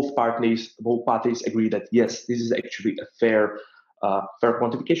both parties agree that yes, this is actually a fair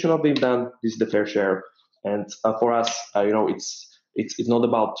quantification of what we've done. This is the fair share, and for us, it's not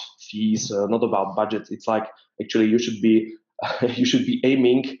about fees, not about budget. It's like actually you should be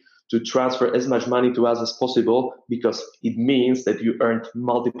aiming to transfer as much money to us as possible, because it means that you earned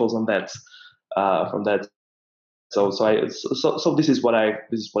multiples on that from that. So this is what I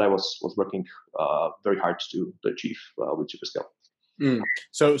was working very hard to achieve with Superscale.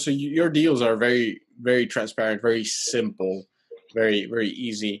 So your deals are very, very transparent, very simple, very, very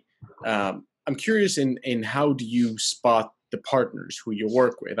easy. I'm curious in how do you spot the partners who you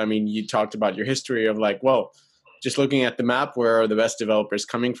work with? I mean, you talked about your history of like, well, just looking at the map, where are the best developers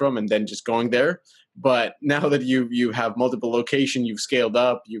coming from, and then just going there. But now that you have multiple locations, you've scaled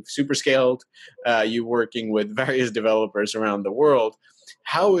up, you've super scaled, you're working with various developers around the world.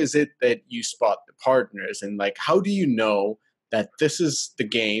 How is it that you spot the partners, and like how do you know that this is the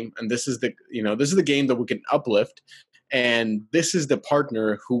game, and this is the game that we can uplift, and this is the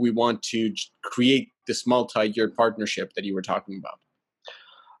partner who we want to create this multi-year partnership that you were talking about?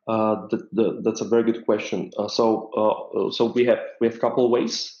 That's a very good question. So we have a couple of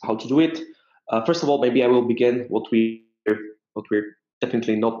ways how to do it. First of all, maybe I will begin what we're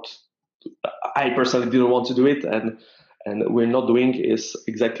definitely not. I personally didn't want to do it, and we're not doing is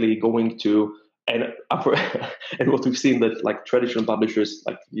exactly going to and what we've seen that like traditional publishers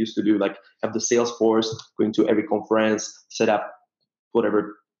like used to do, like have the sales force going to every conference, set up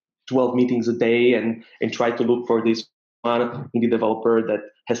whatever 12 meetings a day, and try to look for this one indie developer that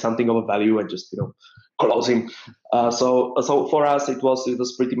has something of a value and just close him. So for us it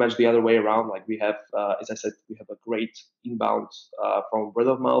was pretty much the other way around. Like we have, as I said, we have a great inbound from word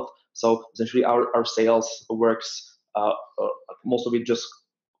of mouth. So essentially our sales works. Most of it just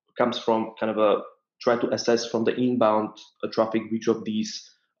comes from kind of a try to assess from the inbound traffic which of these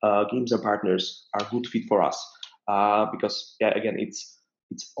games and partners are good fit for us. Because again, it's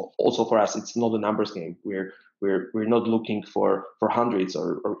also for us, it's not a numbers game. We're not looking for hundreds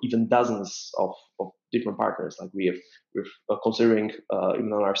or even dozens of different partners. Like we're considering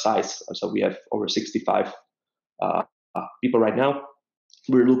even on our size. So we have over 65 people right now.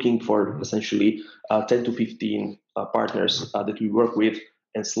 we're looking for essentially 10 to 15 partners that we work with,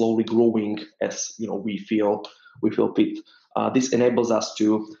 and slowly growing as we feel fit. This enables us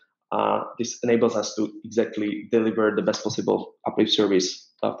to exactly deliver the best possible uplift service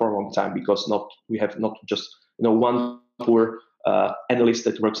for a long time, because we have not just one poor analyst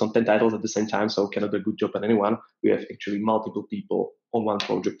that works on 10 titles at the same time, so cannot do a good job on anyone. We have actually multiple people on one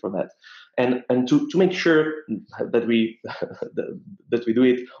project for that. And to make sure that we that we do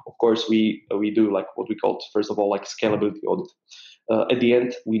it, of course, we do like what we call, first of all, like scalability audit. At the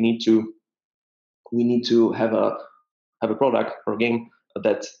end, we need to have a product or a game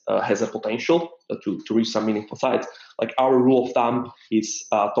that has a potential to reach some meaningful size. Like our rule of thumb is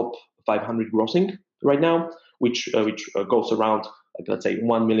top 500 grossing right now, which goes around, like, let's say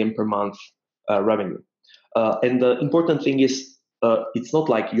 1 million per month revenue. And the important thing is, it's not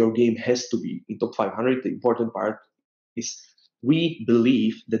like your game has to be in top 500. The important part is we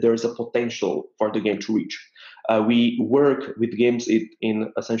believe that there is a potential for the game to reach. We work with games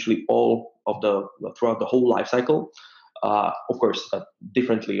in essentially throughout the whole life cycle. Of course,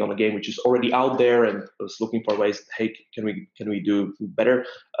 differently on a game which is already out there and is looking for ways, hey, can we do better?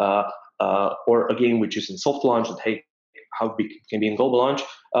 Or a game which is in soft launch, that hey, how big can be in global launch?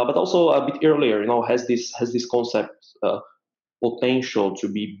 But also a bit earlier, has this concept potential to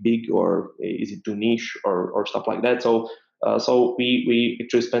be big, or is it too niche, or stuff like that? So we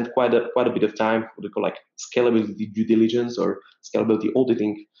actually spent quite a bit of time, what we call like scalability due diligence or scalability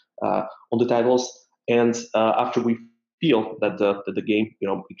auditing on the titles. And after we feel that the game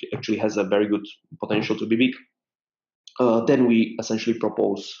actually has a very good potential to be big, then we essentially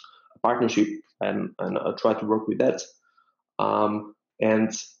propose a partnership and try to work with that.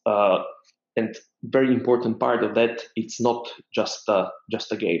 And very important part of that, it's not just a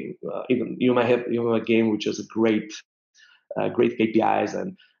game. Even you may have a game which has a great KPIs,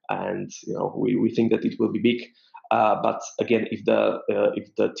 and we think that it will be big. But again, if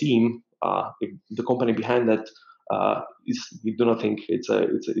the team, if the company behind that we do not think it's a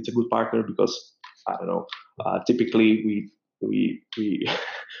good partner, because I don't know. Typically, we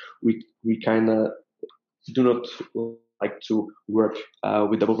kind of do not like to work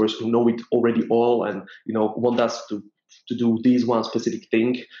with developers who know it already all, and want us to do this one specific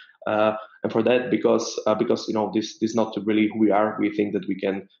thing. And for that, because this is not really who we are. We think that we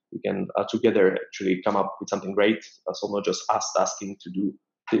can together actually come up with something great. So not just us asking to do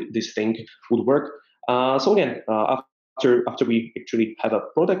this thing would work. So again, after we actually have a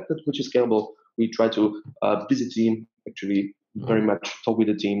product which is scalable, we try to visit the team, actually very much talk with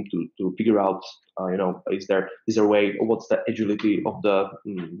the team to figure out, is there a way, or what's the agility of the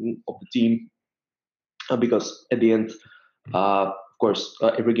team, because at the end, of course,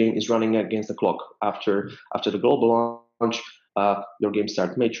 every game is running against the clock. After the global launch, your game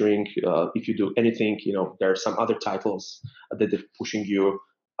starts maturing. If you do anything, there are some other titles that are pushing you,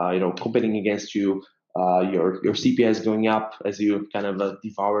 competing against you. Your CPS going up as you kind of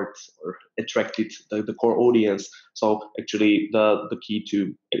devoured or attracted the core audience. So actually, the key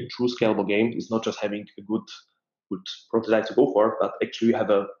to a true scalable game is not just having a good prototype to go for, but actually have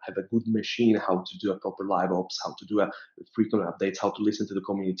a good machine, how to do a proper live ops, how to do a frequent updates, how to listen to the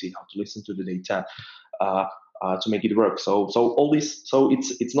community, how to listen to the data, to make it work. So all this. So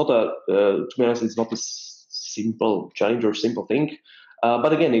it's not to be honest, it's not a simple challenge or simple thing.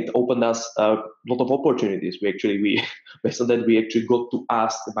 But again, it opened us a lot of opportunities. We based on that, we actually got to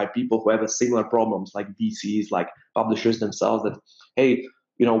ask by people who have a similar problems, like VCs, like publishers themselves, that hey,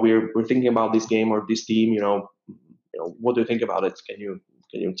 we're thinking about this game or this team. What do you think about it? Can you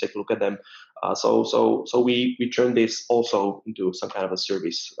take a look at them? So we turn this also into some kind of a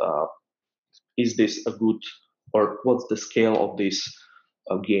service. Is this a good, or what's the scale of this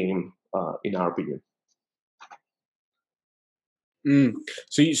game in our opinion?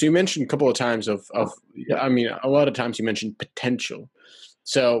 So you mentioned a couple of times of I mean, a lot of times you mentioned potential.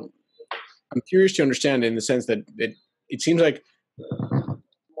 So I'm curious to understand, in the sense that it seems like you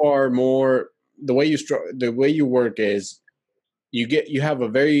are more, the way you work is you have a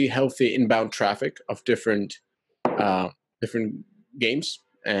very healthy inbound traffic of different games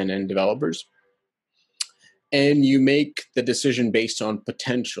and developers, and you make the decision based on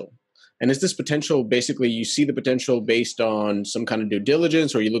potential. And is this potential, basically you see the potential based on some kind of due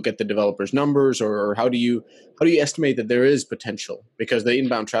diligence, or you look at the developers' numbers, or how do you estimate that there is potential? Because the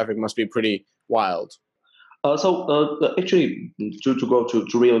inbound traffic must be pretty wild. Actually, to go to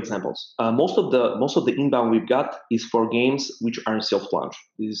real examples, most of the inbound we've got is for games which are in soft launch.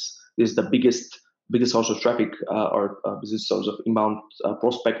 This is the biggest source of traffic, or business source of inbound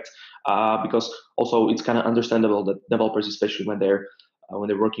prospect, because also it's kind of understandable that developers, especially when they're when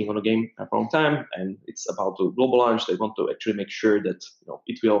they're working on a game for a long time and it's about to global launch, they want to actually make sure that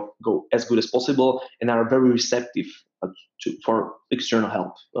it will go as good as possible and are very receptive for external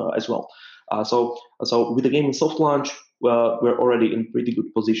help as well. So with the game in soft launch, we're already in pretty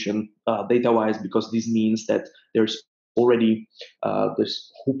good position data-wise, because this means that there's already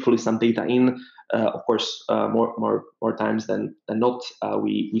there's hopefully some data in. Of course, more times than not,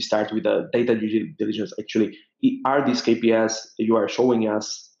 we start with the data due diligence. Actually, are these KPIs you are showing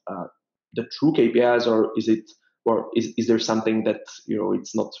us the true KPIs, or is there something that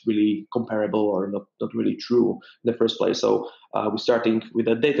it's not really comparable or not really true in the first place? So we're starting with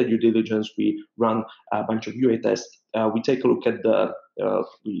the data due diligence. We run a bunch of UA tests. We take a look at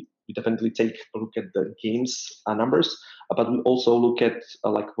we definitely take a look at the games numbers, but we also look at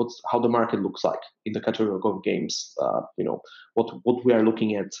how the market looks like in the category of games. What we are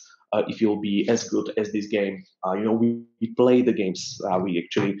looking at. If you'll be as good as this game, we play the games.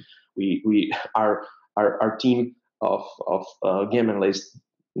 We our team of game analysts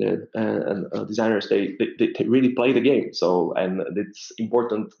and designers, they really play the game. So, and it's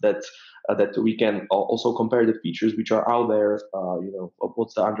important that we can also compare the features which are out there.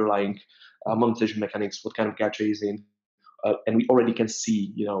 What's the underlying monetization mechanics, what kind of gacha is in, and we already can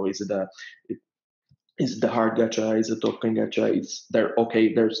see, is it the hard gacha? Is it token gacha? It's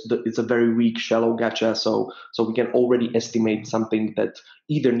a very weak, shallow gacha. So we can already estimate something that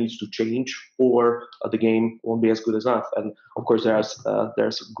either needs to change or the game won't be as good as enough. And of course,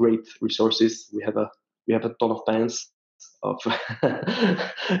 there's great resources. We have a ton of fans of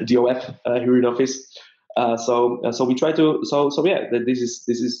DOF here in office. So we try to this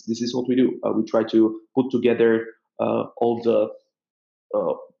is what we do. We try to put together all the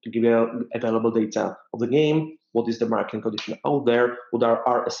available data of the game, what is the market condition out there, what are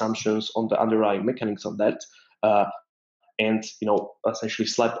our assumptions on the underlying mechanics of that, and essentially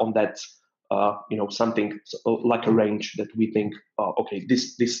slap on that something like a range that we think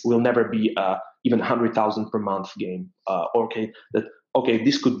this will never be even 100,000 per month game,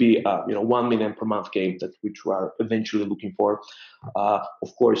 this could be 1 million per month game which we are eventually looking for.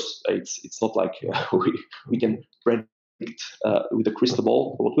 Of course, it's not like we can predict with a crystal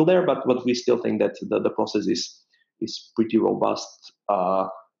ball what will there, but we still think that the process is pretty robust,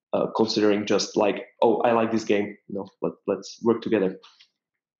 considering just like, I like this game, let's work together.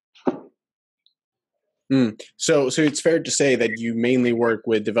 So it's fair to say that you mainly work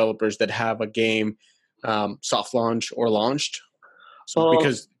with developers that have a game soft launch or launched,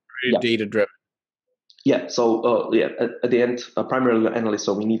 because data driven. Yeah. So at the end, primarily analysts.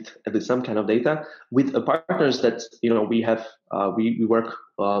 So we need at least some kind of data with partners that we have. We work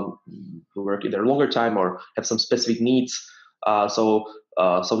either longer time or have some specific needs. So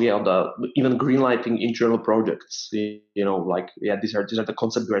we are on the even greenlighting internal projects. These are the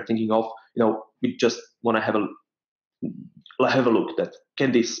concepts we are thinking of. We just want to have a look that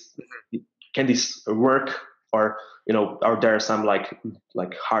can this work, or are there some like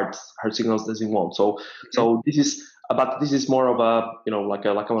hard signals that we want. So this is more of a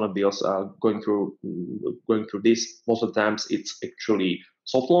like one of those going through this. Most of the times it's actually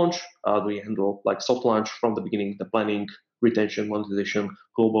soft launch. We handle like soft launch from the beginning, the planning, retention, monetization,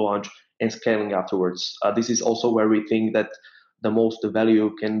 global launch, and scaling afterwards. This is also where we think that the most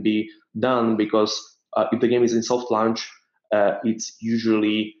value can be done, because if the game is in soft launch, it's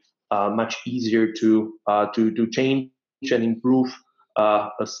usually much easier to change and improve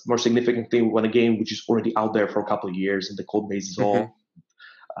more significantly when a game which is already out there for a couple of years and the code base is all,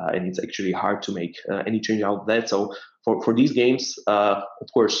 and it's actually hard to make any change out of that. So for these games, of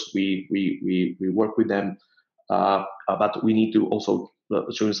course, we work with them, but we need to also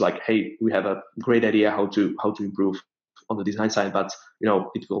assume like, hey, we have a great idea how to improve on the design side, but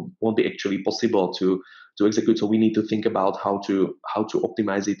it won't be actually possible to execute. So we need to think about how to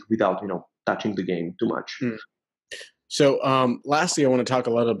optimize it without touching the game too much. So lastly, I want to talk a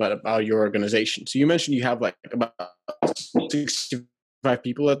little bit about your organization. So you mentioned you have like about 65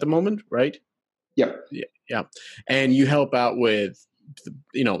 people at the moment, right? Yeah. And you help out with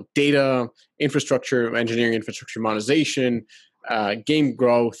data infrastructure, engineering infrastructure, monetization, game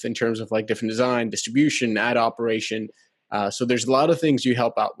growth in terms of like different design, distribution, ad operation. So there's a lot of things you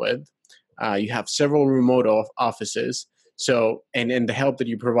help out with. You have several remote offices. So, and the help that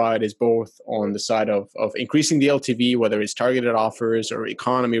you provide is both on the side of increasing the LTV, whether it's targeted offers or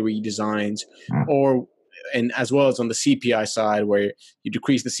economy redesigns, and as well as on the CPI side, where you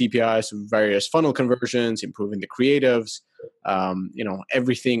decrease the CPIs of various funnel conversions, improving the creatives,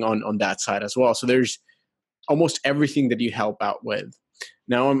 everything on that side as well. So there's almost everything that you help out with.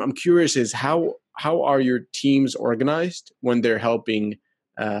 Now, I'm curious is how how are your teams organized when they're helping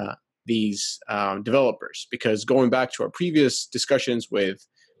these developers? Because going back to our previous discussions with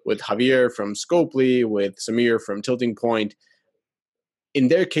Javier from Scopely, with Samir from Tilting Point, in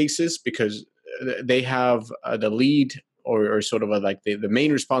their cases, because they have the lead or sort of like the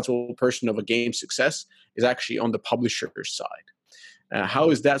main responsible person of a game's success is actually on the publisher's side. How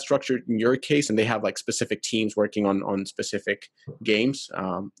is that structured in your case? And they have like specific teams working on specific games.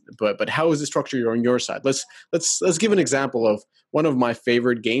 But how is the structure on your side? Let's give an example of one of my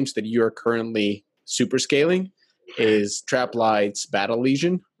favorite games that you are currently super scaling is Traplight's Battle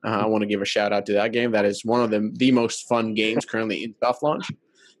Legion. I want to give a shout out to that game. That is one of the most fun games currently in soft launch.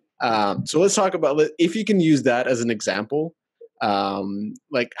 So let's talk about, if you can use that as an example,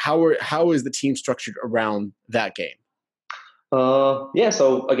 like how is the team structured around that game? Yeah.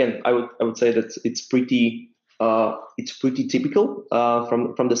 So again, I would say that it's pretty typical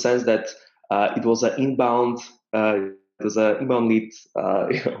from the sense that it was an inbound. It was an inbound lead.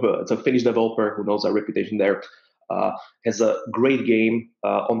 It's a Finnish developer who knows our reputation there. Has a great game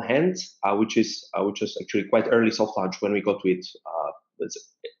on hand, which is actually quite early soft launch when we got to it,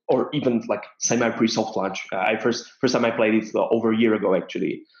 or even like semi-pre soft launch. I first time I played it over a year ago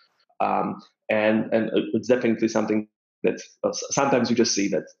actually, and it's definitely something that sometimes you just see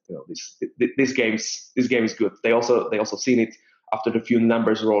that this game is good. They also seen it after the few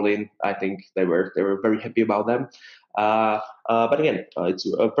numbers roll in. I think they were very happy about them. But again, it's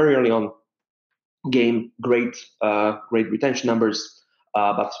very early on game, great retention numbers,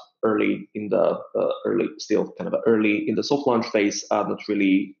 but early in the early in the soft launch phase. Not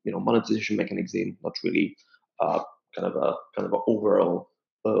really monetization mechanics in, not really kind of a overall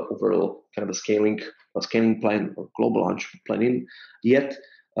kind of a scaling plan or global launch plan in yet.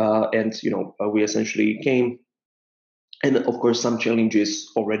 And we essentially came, and of course some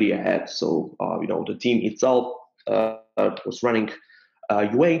challenges already ahead. So the team itself was running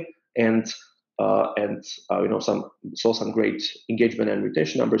UA and some great engagement and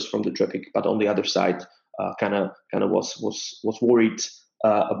retention numbers from the traffic, but on the other side, kind of was worried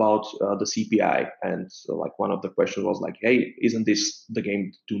about the CPI, and so like one of the questions was like, hey, isn't this the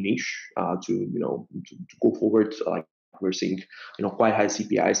game too niche to go forward? Like we're seeing quite high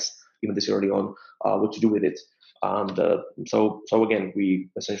CPIs even this early on. What to do with it? And so again, we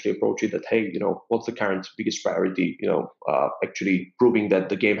essentially approach it that, hey, what's the current biggest priority? Actually proving that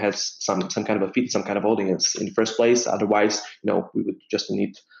the game has some kind of a fit, some kind of audience in the first place. Otherwise, we would just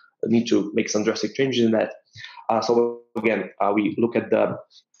need to make some drastic changes in that. So again, we look at the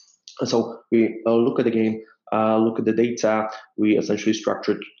game, look at the data. We essentially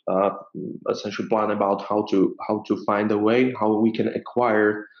structured, essentially plan about how to find a way how we can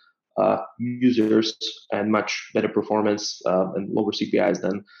acquire users and much better performance and lower CPIs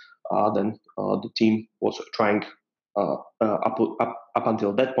than the team was trying up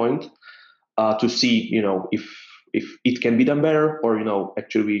until that point, to see if it can be done better, or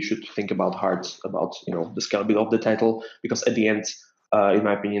actually we should think about the scalability of the title, because at the end, in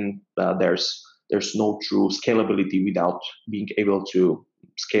my opinion, there's no true scalability without being able to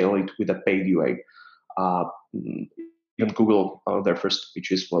scale it with a paid UA. Even Google, their first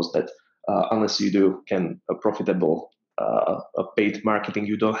pitches was that unless you do a profitable paid marketing,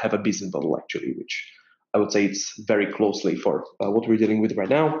 you don't have a business model actually, which I would say it's very closely for what we're dealing with right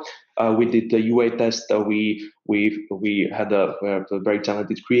now. We did the UA test. We had a very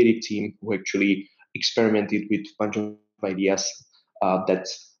talented creative team who actually experimented with a bunch of ideas that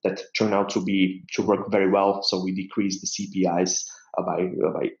turned out to work very well. So we decreased the CPIs by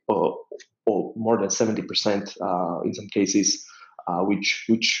more than 70% in some cases,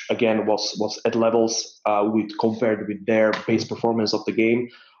 which again was at levels compared with their base performance of the game,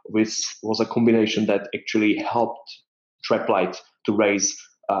 which was a combination that actually helped Traplight to raise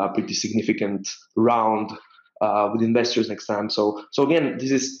a pretty significant round with investors next time. So again,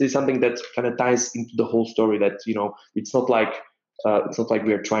 this is something that kind of ties into the whole story, that it's not like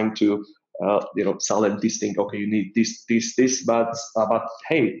we are trying to sell them this thing. Okay, you need this, but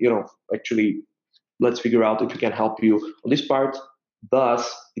hey, actually, let's figure out if we can help you on this part.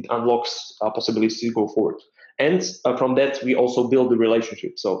 Thus, it unlocks possibilities to go forward. And from that, we also build the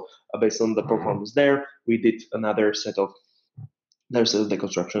relationship. So based on the performance there, we did another set of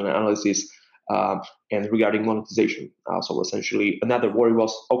deconstruction analysis and regarding monetization. So essentially, another worry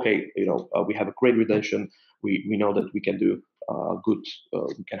was, okay, we have a great retention. We know that we can do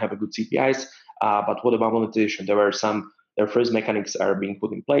we can have a good CPIs. But what about monetization? Their first mechanics are being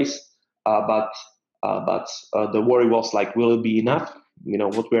put in place, but the worry was like, will it be enough?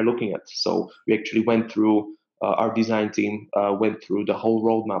 What we're looking at. So we actually went through our design team went through the whole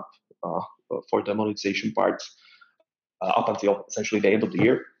roadmap for the monetization part up until essentially the end of the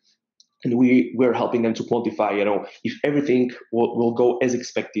year. And we're helping them to quantify, if everything will go as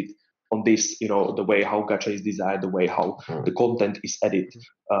expected on this, the way how gacha is designed, the way how the content is edited,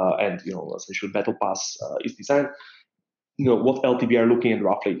 and essentially battle pass is designed. What LTV are looking at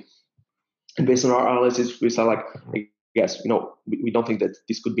roughly, and based on our analysis, we saw like, yes, we don't think that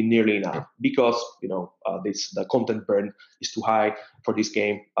this could be nearly enough because the content burn is too high for this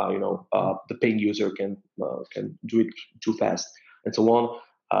game. The paying user can do it too fast and so on.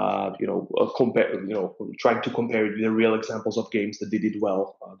 Trying to compare it with the real examples of games that they did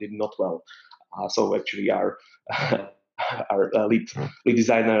well, did not well. So actually, our lead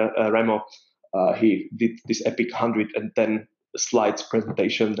designer Remo, he did this epic 110 slides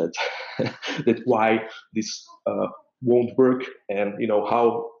presentation that why this won't work and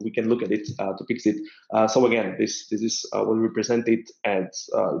how we can look at it to fix it. So again, this is what we presented, and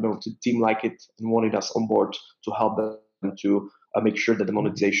the team liked it and wanted us on board to help them to make sure that the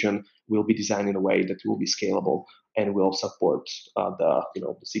monetization will be designed in a way that will be scalable and will support the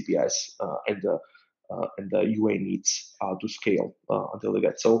CPIs and the UA needs to scale until they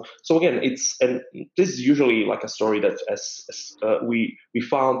get. So again, and this is usually like a story that as we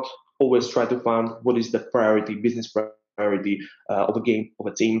found, always try to find what is the business priority of a game, of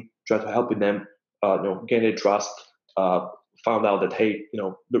a team, try to help with them, gain their trust, found out that, hey,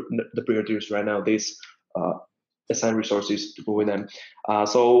 the priority is right now this, assign resources to go with them.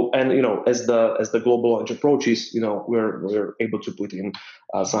 As the global launch approaches, we're able to put in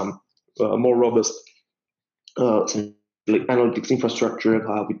some more robust analytics infrastructure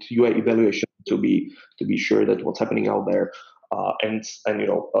with UA evaluation to be sure that what's happening out there, and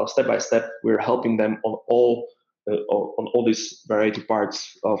step by step we're helping them on all these variety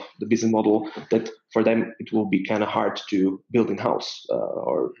parts of the business model that for them it will be kind of hard to build in house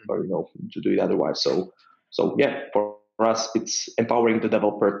or to do it otherwise. So yeah, for us it's empowering the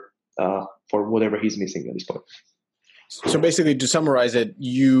developer for whatever he's missing at this point. So basically, to summarize it,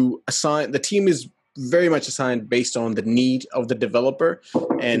 the team is very much assigned based on the need of the developer,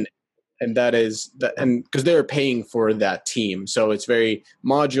 and that is and because they're paying for that team, so it's very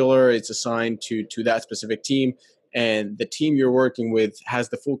modular. It's assigned to that specific team, and the team you're working with has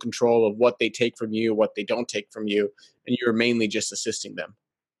the full control of what they take from you, what they don't take from you, and you're mainly just assisting them.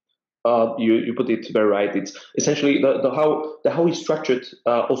 You put it very right. It's essentially the how it's structured.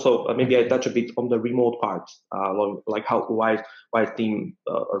 Also, maybe I touch a bit on the remote part, like why team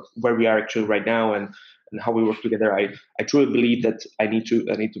or where we are actually right now, and how we work together. I truly believe that I need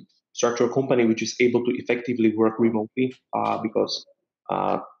to structure a company which is able to effectively work remotely, because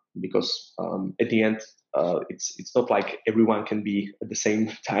at the end, it's not like everyone can be at the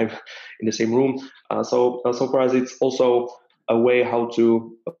same time in the same room. So for us, it's also a way how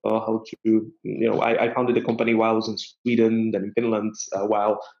to I founded the company while I was in Sweden, then in Finland,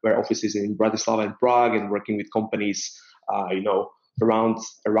 while where offices in Bratislava and Prague, and working with companies around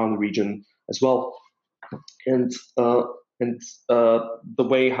the region as well. And the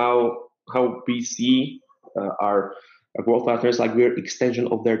way how we see our growth partners, like we're extension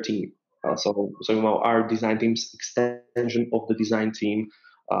of their team. So our design team's extension of the design team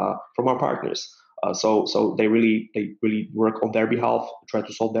from our partners. So they really work on their behalf, try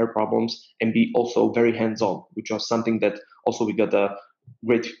to solve their problems, and be also very hands-on, which was something that also we got a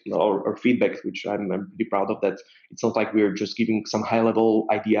great or feedback, which I'm pretty proud of. That it's not like we're just giving some high-level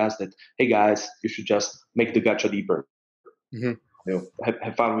ideas that, hey guys, you should just make the gacha deeper,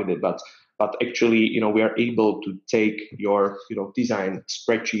 have fun with it, but actually, we are able to take your design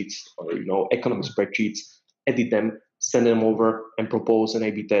spreadsheets or economic spreadsheets, edit them, send them over, and propose an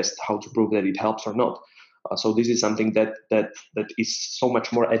A/B test how to prove that it helps or not. So this is something that is so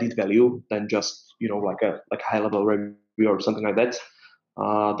much more added value than just like a high level review or something like that.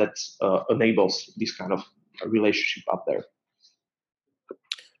 That enables this kind of relationship up there.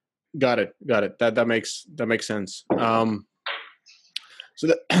 Got it. That makes sense.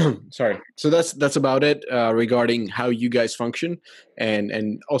 So that's about it regarding how you guys function,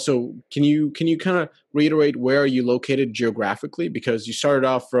 and also can you kind of reiterate where are you located geographically, because you started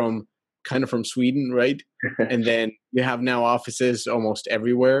off from Sweden, right? And then you have now offices almost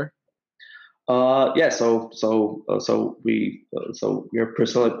everywhere. Yeah. So we are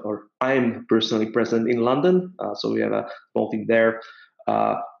personally, or I'm personally present in London. So we have a small team there.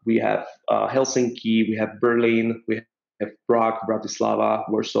 We have Helsinki, we have Berlin, we have Prague, Bratislava,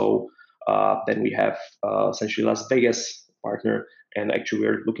 Warsaw. Then we have essentially Las Vegas partner, and actually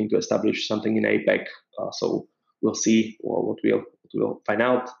we're looking to establish something in APAC. So we'll see what we'll find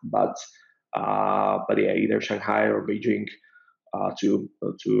out. But but yeah, either Shanghai or Beijing to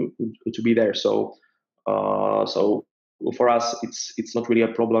be there. So for us, it's not really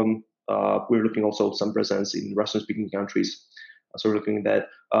a problem. We're looking also some presence in Russian-speaking countries. So we're looking at that.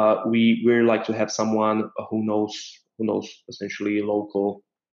 We're like to have someone who knows essentially local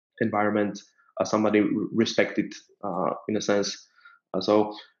environment, somebody respected in a sense.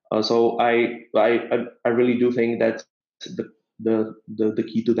 So I really do think that the the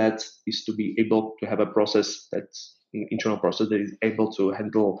key to that is to be able to have a process that's internal process that is able to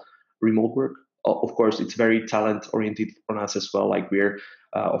handle remote work. Of course, it's very talent oriented on us as well. Like we're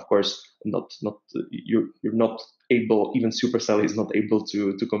of course not you're not able, even Supercell is not able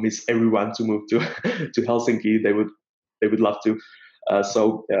to convince everyone to move to to Helsinki. They would love to.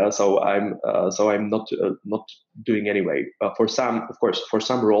 So I'm not doing anyway. For some, of course, for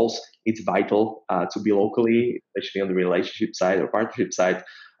some roles, it's vital to be locally, especially on the relationship side or partnership side.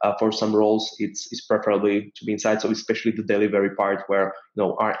 For some roles, it's preferably to be inside. So especially the delivery part, where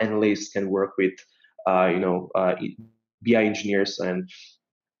our analysts can work with BI engineers and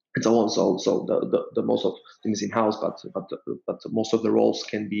so on. So the most of things in house, but most of the roles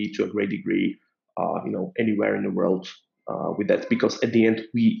can be to a great degree, anywhere in the world with that, because at the end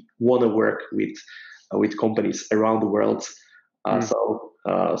we want to work with companies around the world.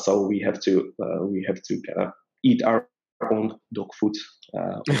 So we have to kind of eat our own dog food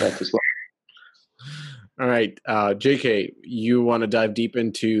on that as well. All right, JK, you want to dive deep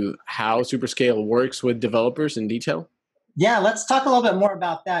into how Superscale works with developers in detail? Yeah, let's talk a little bit more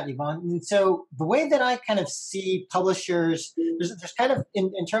about that, Ivan. And so the way that I kind of see publishers, there's kind of,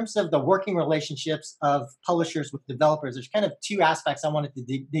 in terms of the working relationships of publishers with developers, there's kind of two aspects I wanted to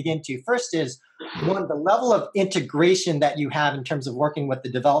dig into. First is, one, the level of integration that you have in terms of working with the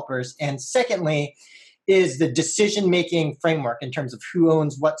developers. And secondly, is the decision-making framework in terms of who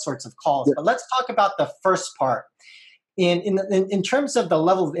owns what sorts of calls. Yeah. But let's talk about the first part. In terms of the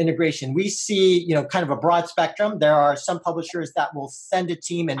level of integration, we see kind of a broad spectrum. There are some publishers that will send a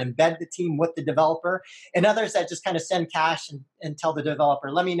team and embed the team with the developer, and others that just kind of send cash and tell the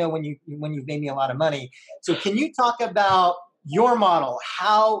developer, "Let me know when you've made me a lot of money." So, can you talk about your model?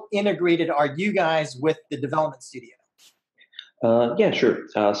 How integrated are you guys with the development studio? Yeah, sure.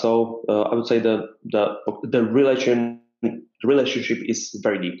 So I would say the relationship is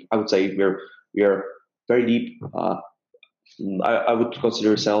very deep. I would say we are very deep. I would consider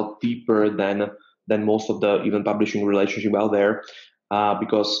yourself deeper than most of the even publishing relationship out there,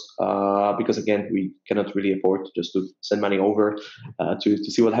 because again, we cannot really afford just to send money over to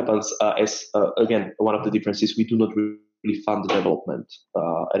see what happens. As again, one of the differences, we do not really fund the development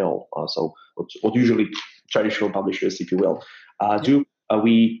at all. So what usually traditional publishers, if you will, do.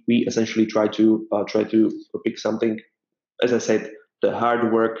 We essentially try to pick something. As I said, the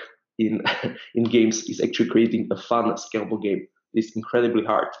hard work in games is actually creating a fun, scalable game. It's incredibly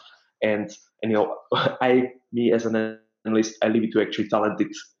hard, and me as an analyst, I leave it to actually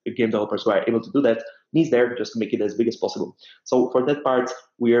talented game developers who are able to do that. Me's there just to make it as big as possible. So for that part,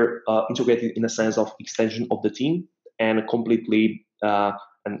 we're integrated in a sense of extension of the team and completely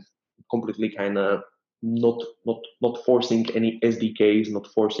kind of not forcing any SDKs, not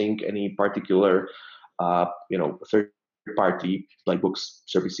forcing any particular third party like books,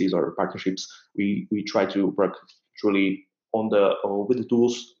 services, or partnerships. We try to work truly with the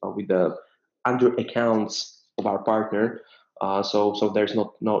tools, with the under accounts of our partner. So there's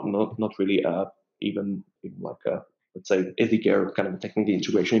not really even like a, let's say, SDK or kind of a technical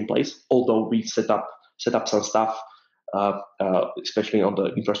integration in place. Although we set up some stuff, especially on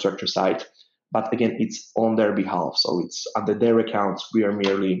the infrastructure side. But again, it's on their behalf, so it's under their accounts. We are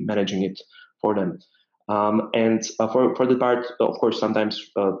merely managing it for them. And for the part, of course, sometimes,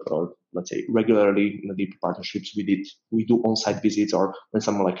 or let's say regularly in the deep partnerships, we do on-site visits, or when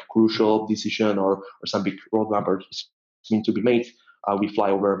some like crucial decision or some big roadmap is need to be made, we fly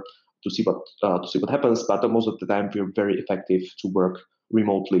over to see what happens. But most of the time, we're very effective to work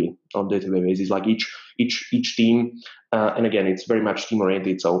remotely on day-to-day basis. Like each team, and again, it's very much team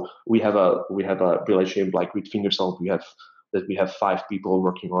oriented. So we have a relationship like with Fingersoft. We have 5 people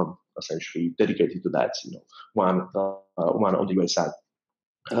working on essentially dedicated to that. One on the US side,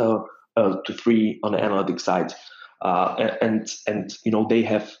 to 3 on the analytics side, and they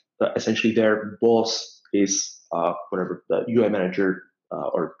have essentially their boss is whatever the UI manager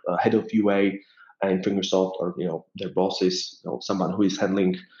or head of UA in Fingersoft, or their boss is someone who is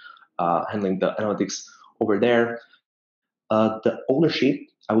handling the analytics over there. The ownership,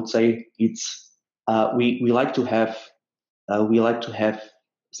 I would say, it's we like to have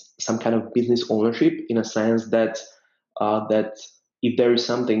some kind of business ownership, in a sense that that if there is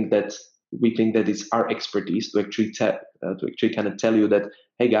something that we think that it's our expertise to actually kind of tell you that,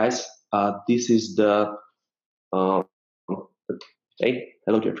 hey guys, this is the hey,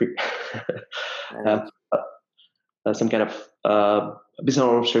 hello Jeffrey. Some kind of business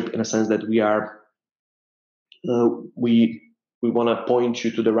ownership, in a sense that we want to point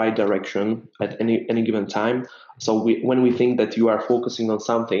you to the right direction at any given time. So when we think that you are focusing on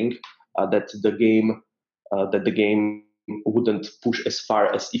something that the game wouldn't push as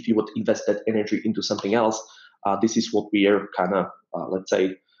far as if you would invest that energy into something else, this is what we are kind of let's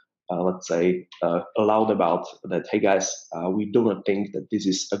say allowed about. That, hey guys, we do not think that this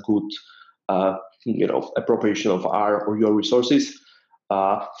is a good appropriation of our or your resources.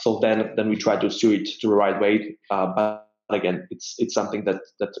 So then we try to steer it to the right way. But again, it's something that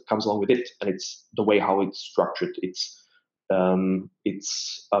comes along with it, and it's the way how it's structured. It's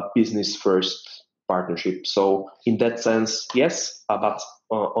a business first partnership. So in that sense, yes, but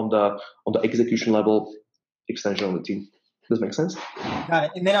on the execution level, extension of the team. Does that make sense? Got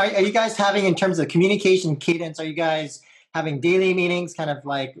it. And then are you guys having, in terms of communication cadence, are you guys having daily meetings, kind of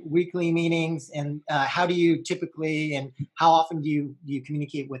like weekly meetings? And how do you typically, and how often do you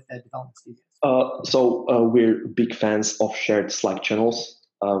communicate with the development studios? So we're big fans of shared Slack channels,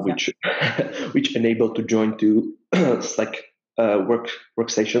 which enable to join to Slack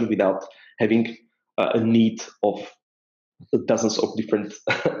workstation without having a need of dozens of different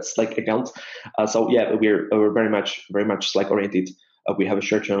Slack accounts. So yeah, we're very much Slack oriented. We have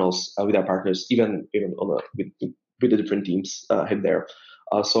shared channels with our partners, even with the different teams head there.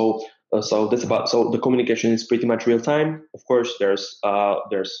 So that's about. So the communication is pretty much real time. Of course, there's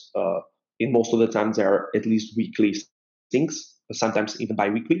in most of the times there are at least weekly things, sometimes even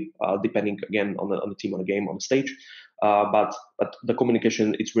bi-weekly, depending again on the team, on the game, on the stage. But the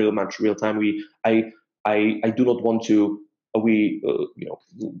communication, it's real much real time. I do not want to.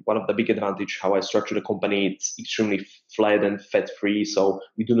 One of the big advantage how I structure the company, it's extremely flat and fat free. So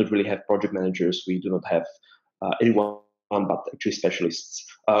we do not really have project managers. We do not have anyone but actually specialists.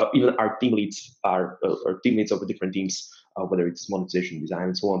 Even our team leads are teammates of the different teams, whether it's monetization, design,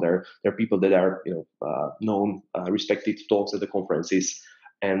 and so on. There are people that are known, respected, talks at the conferences,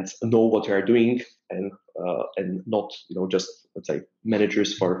 and know what they are doing, and not just, let's say,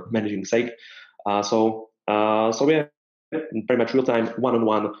 managers for managing sake. So yeah, very much real time,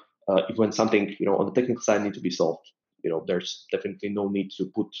 one-on-one. If when something on the technical side need to be solved, there's definitely no need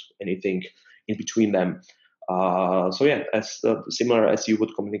to put anything in between them. So yeah, as similar as you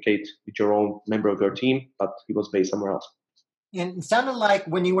would communicate with your own member of your team, but it was based somewhere else. And it sounded like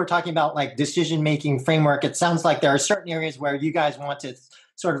when you were talking about like decision-making framework, it sounds like there are certain areas where you guys want to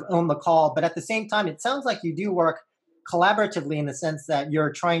sort of own the call, but at the same time, it sounds like you do work collaboratively in the sense that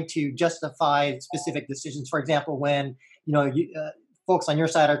you're trying to justify specific decisions. For example, when folks on your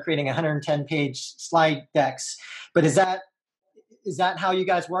side are creating 110-page slide decks, but is that how you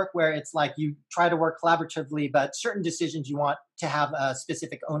guys work, where it's like you try to work collaboratively, but certain decisions you want to have a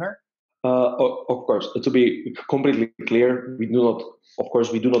specific owner? Of course, to be completely clear, we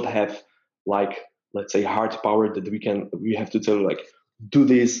do not have, like, let's say, hard power that we have to tell you, like, do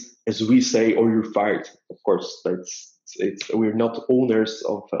this as we say or you're fired. Of course, we're not owners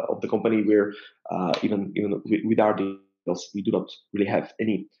of the company. We're even with our deals, we do not really have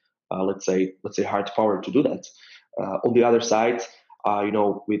any let's say hard power to do that. On the other side,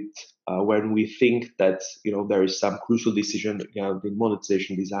 when we think that there is some crucial decision regarding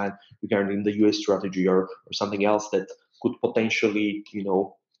monetization design, regarding the US strategy or something else that could potentially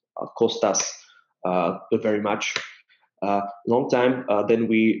cost us very much long time, then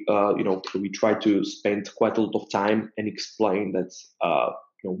we try to spend quite a lot of time and explain that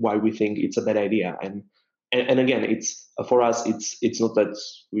why we think it's a bad idea. And again, it's for us, it's not that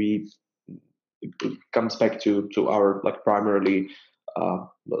it comes back to our like primarily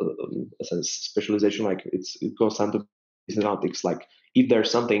specialization. Like it goes down to business analytics. Like if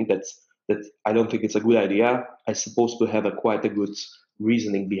there's something that I don't think it's a good idea, I'm supposed to have quite a good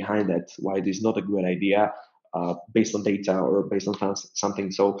reasoning behind that why it is not a good idea, based on data or based on something.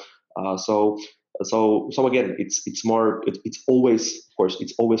 So again, it's more. It's always, of course,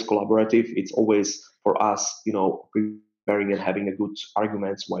 it's always collaborative. It's always for us, preparing and having a good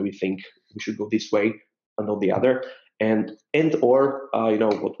arguments why we think we should go this way and not the other. And or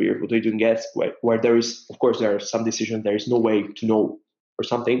what we're doing is where there is, of course, there are some decisions there is no way to know or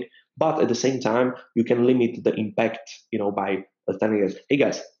something, but at the same time you can limit the impact by telling us, hey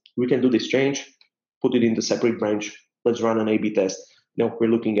guys, we can do this change, put it in the separate branch, let's run an A/B test. We're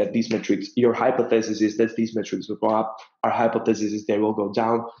looking at these metrics. Your hypothesis is that these metrics will go up. Our hypothesis is they will go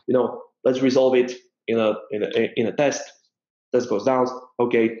down. Let's resolve it in a test. Test goes down.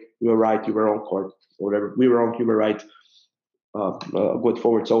 Okay, we were right, you were wrong, or whatever. We were wrong, you were right. Going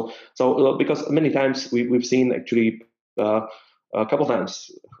forward. So because many times we've seen actually a couple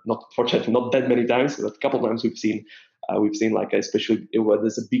times, not fortunately not that many times, but a couple times we've seen like, especially when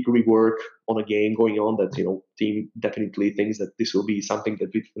there's a big rework on a game going on, that team definitely thinks that this will be something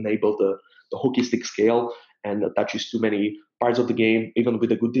that will enable the hockey stick scale and touches too many parts of the game, even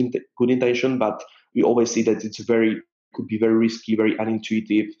with a good intention. But we always see that could be very risky, very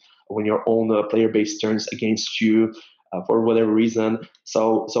unintuitive when your own player base turns against you for whatever reason.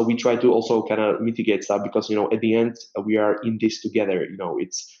 So we try to also kind of mitigate stuff, because at the end we are in this together.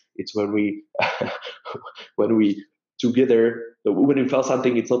 It's when we when we together, when we fail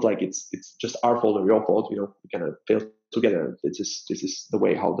something, it's not like it's just our fault or your fault. We kind of fail together. This is the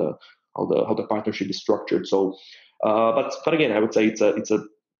way how the partnership is structured. So, but again, I would say it's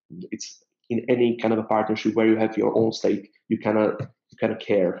in any kind of a partnership where you have your own stake, you kind of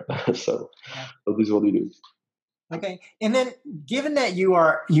care. So this is what we do. Okay. And then given that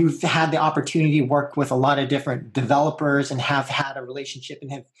you've had the opportunity to work with a lot of different developers and have had a relationship and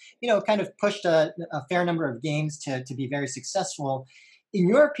have, kind of pushed a fair number of games to be very successful, in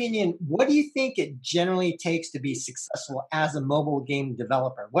your opinion, what do you think it generally takes to be successful as a mobile game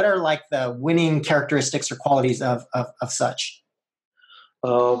developer? What are like the winning characteristics or qualities of such?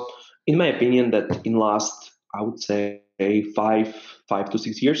 In my opinion, that in last, I would say 5 to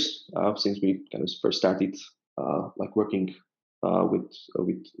 6 years, since we kind of first started like working with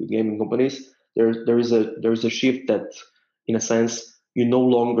gaming companies, there is a shift that, in a sense, you no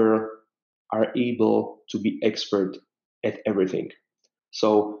longer are able to be expert at everything.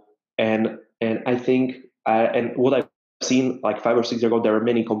 So and I think and what I've seen like 5 or 6 years ago, there are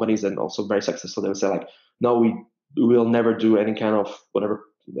many companies and also very successful. They will say like, no, we will never do any kind of whatever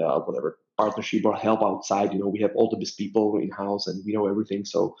partnership or help outside. We have all the best people in house and we know everything.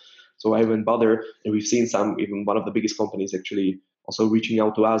 So I wouldn't bother. And we've seen even one of the biggest companies actually also reaching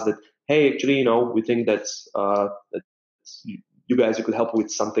out to us that, hey, actually, we think that you guys could help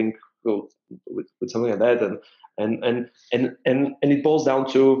with something, with something like that. And it boils down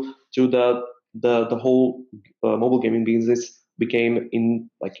to the whole mobile gaming business became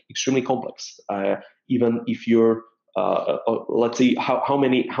extremely complex. Even if you're let's see how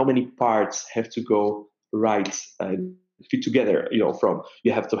many parts have to go right and fit together. From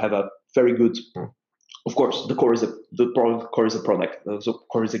you have to have a very good. Of course, the core is a product. So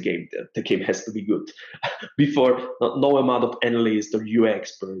core is a game. The game has to be good before no amount of analysts or UX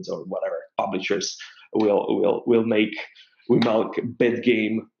experts or whatever publishers will make bad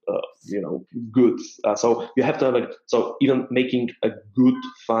game good. So you have to have so even making a good,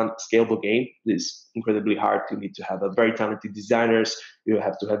 fun, scalable game is incredibly hard. You need to have a very talented designers. You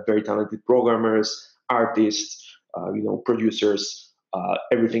have to have very talented programmers, artists, producers,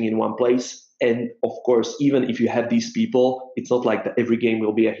 everything in one place. And of course, even if you have these people, it's not like that every game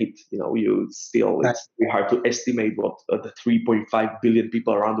will be a hit. It's very hard to estimate what the 3.5 billion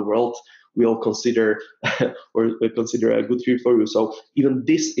people around the world will consider or consider a good fit for you. So even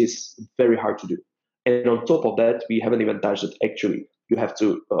this is very hard to do. And on top of that, we haven't even touched it. Actually, you have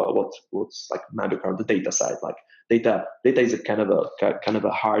to what's like my background, the data side. Like data is a kind of a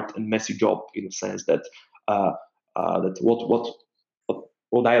hard and messy job, in the sense that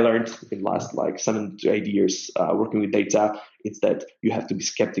what I learned in the last 7 to 8 years working with data is that you have to be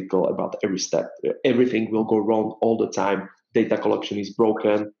skeptical about every step. Everything will go wrong all the time. Data collection is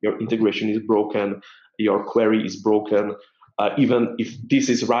broken, your integration is broken, your query is broken. Even if this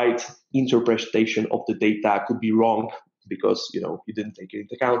is right, interpretation of the data could be wrong because you didn't take it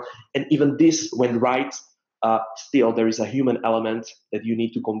into account. And even this, when right, still there is a human element that you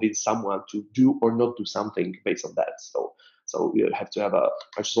need to convince someone to do or not do something based on that. So you have to have a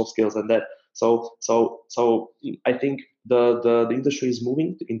bunch of soft skills and that. So I think the industry is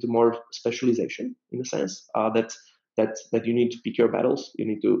moving into more specialization, in a sense that you need to pick your battles. You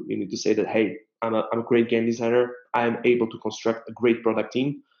need to say that, hey, I'm a great game designer. I am able to construct a great product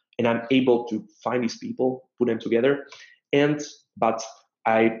team, and I'm able to find these people, put them together. But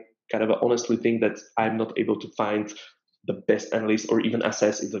I kind of honestly think that I'm not able to find the best analyst or even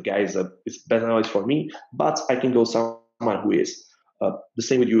assess if the guy is best analyst for me. But I can go someone who is. The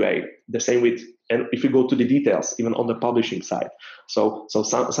same with UA, the same with, and if you go to the details, even on the publishing side. So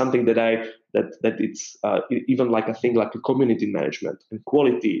something that it's even like a thing like a community management and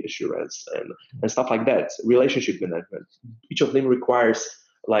quality assurance and stuff like that, relationship management. Each of them requires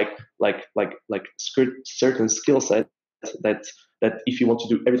certain skill set that if you want to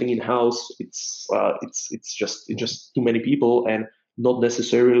do everything in house, it's just too many people and not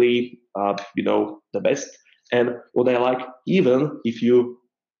necessarily the best. And what I like, even if you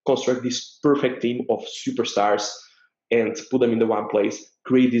construct this perfect team of superstars and put them in the one place,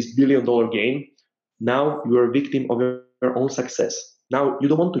 create this $1 billion game. Now you're a victim of your own success. Now you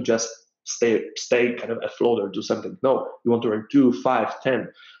don't want to just stay kind of afloat or do something. No, you want to earn 2, 5,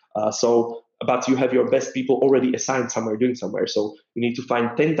 10. But you have your best people already assigned somewhere, doing somewhere. So you need to find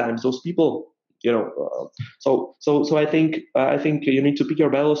 10 times those people. So I think you need to pick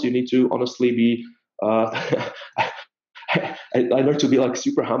your battles. You need to honestly be. I learned to be like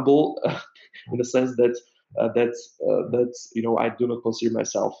super humble in the sense that I do not consider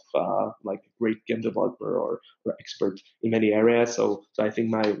myself like a great game developer or expert in many areas. So I think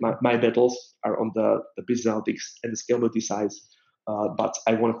my battles are on the business analytics and the scalability side. But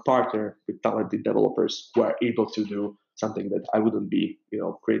I want to partner with talented developers who are able to do something that I wouldn't be,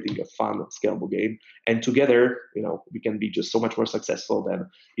 creating a fun, scalable game. And together, we can be just so much more successful than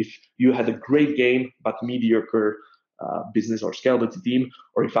if you had a great game but mediocre business or scalability team,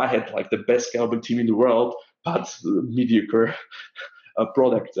 or if I had like the best scalability team in the world but mediocre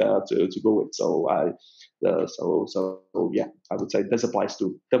product to go with. So I would say this applies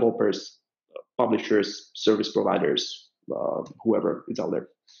to developers, publishers, service providers, whoever is out there.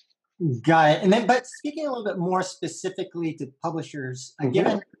 Got it. And then, but speaking a little bit more specifically to publishers,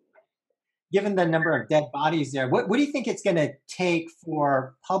 given the number of dead bodies there, what do you think it's going to take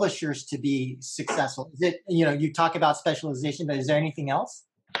for publishers to be successful? Is it, you talk about specialization, but is there anything else?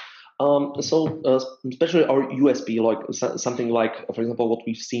 Especially our USP, like something like, for example, what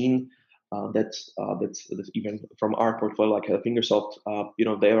we've seen that's even from our portfolio, like Fingersoft,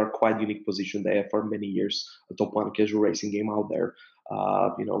 they are quite unique position. They have for many years a top one casual racing game out there.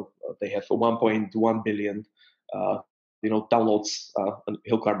 They have a 1.1 billion downloads on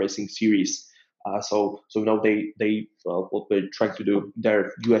Hill Climb Racing series. So they what they're trying to do,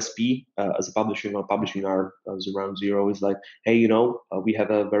 their USP as a publishing our Round Zero is like, hey, we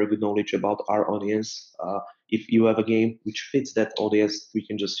have a very good knowledge about our audience. If you have a game which fits that audience, we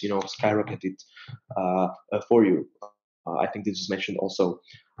can just skyrocket it for you. I think this is mentioned also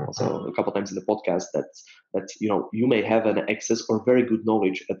a couple of times in the podcast that you may have an access or very good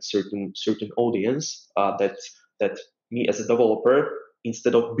knowledge at certain audience that me as a developer,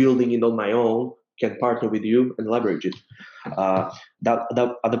 instead of building it on my own, can partner with you and leverage it.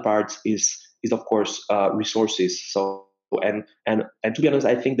 That other part is of course resources. So and to be honest,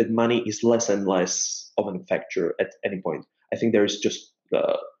 I think that money is less and less of a factor at any point. I think there is just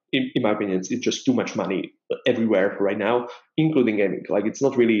in my opinion, it's just too much money everywhere right now, including gaming. Like, it's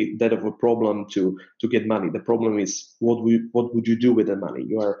not really that of a problem to get money. The problem is what would you do with the money?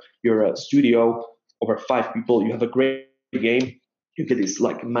 You're a studio, over 5 people, you have a great game, you get this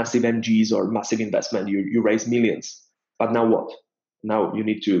like massive MGs or massive investment, you raise millions. But now what? Now you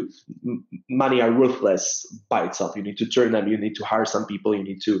need to, money are worthless by itself. You need to turn them, you need to hire some people, you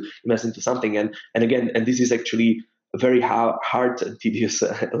need to invest into something. And this is actually a very hard and tedious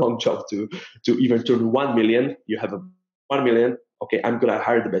long job to even turn 1 million. You have a 1 million. Okay, I'm going to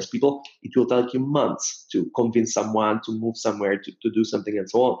hire the best people. It will take you months to convince someone to move somewhere, to do something and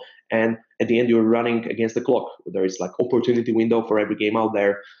so on. And at the end, you're running against the clock. There is like opportunity window for every game out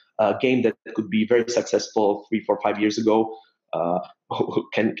there. A game that could be very successful 3, 4, 5 years ago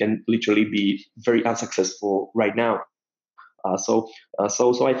can literally be very unsuccessful right now. So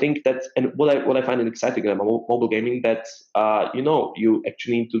I think that, and what I find exciting about mobile gaming, that you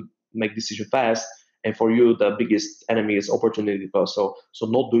actually need to make decision fast, and for you the biggest enemy is opportunity cost. So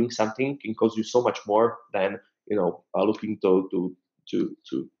not doing something can cost you so much more than looking to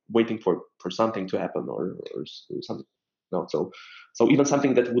waiting for something to happen or something. No, so even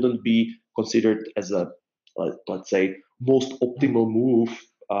something that wouldn't be considered as a let's say most optimal move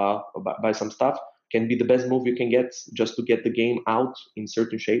by some stuff can be the best move you can get, just to get the game out in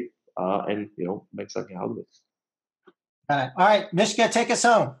certain shape and make something out of it. All right, Mishka, take us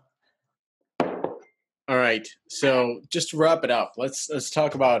home. All right, so just to wrap it up, let's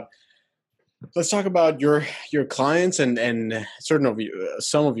talk about your clients and certain of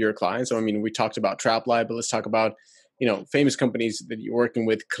some of your clients. So I mean, we talked about Traplight, but let's talk about famous companies that you're working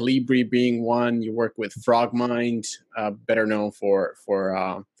with. Calibri being one. You work with Frogmind, better known for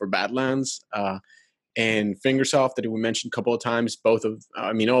Badlands. And Fingersoft that we mentioned a couple of times. Both of,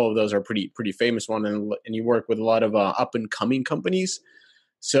 all of those are pretty famous one, and you work with a lot of up and coming companies.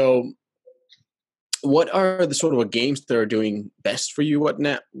 So, what are the sort of games that are doing best for you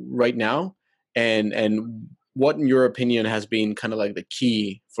right now, and what, in your opinion, has been kind of like the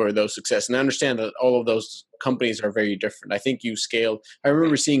key for those success? And I understand that all of those companies are very different. I think you scaled. I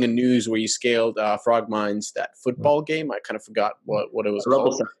remember seeing a news where you scaled Frogmind's that football game. I kind of forgot what it was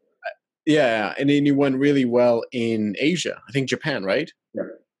called. Yeah, and then you went really well in Asia. I think Japan, right? Yeah.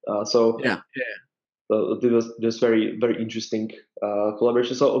 Yeah. So it was just very very interesting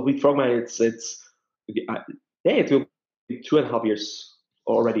collaboration. So with Frogman, it will be 2.5 years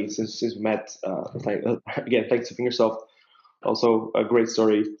already since we met. Again, thanks to Fingersoft. Also a great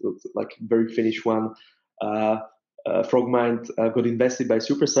story, like very finished one. Frogmind got invested by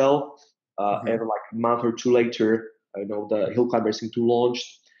Supercell, and like a month or two later, the Hill Climb Racing 2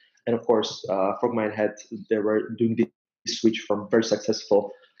 launched, and of course, Frogmind they were doing this switch from very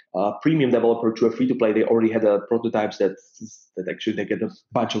successful premium developer to a free-to-play. They already had prototypes that actually they get a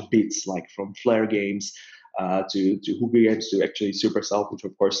bunch of bits, like from Flare Games to Hugo Games to actually Supercell, which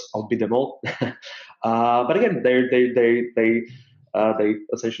of course outbid them all. But again, they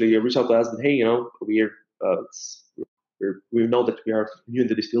essentially reach out to us that, hey, we know that we are new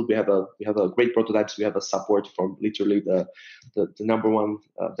into this field. We have a great prototypes. We have a support from literally the number one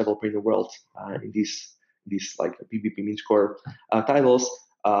developer in the world in these like PvP mean score titles.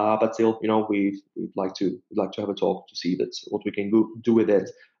 But still, we'd like to have a talk to see what we can do with it.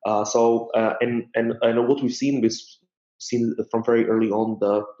 And what we've seen from very early on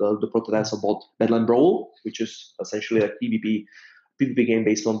the prototypes about Badland Brawl, which is essentially a PvP game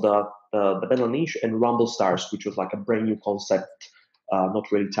based on the Badland niche, and Rumble Stars, which was like a brand new concept,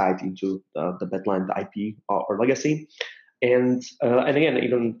 not really tied into the Badland IP or legacy. And again,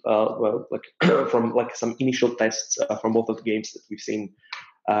 even from like some initial tests from both of the games that we've seen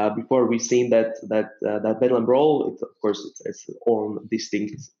before, we've seen that Badland Brawl, of course, it's its own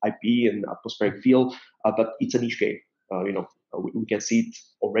distinct IP and atmospheric feel, but it's a niche game. We can see it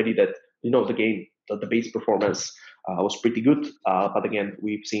already that the game, the base performance was pretty good, but again,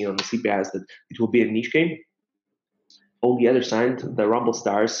 we've seen on the CPIs that it will be a niche game. On the other side, the Rumble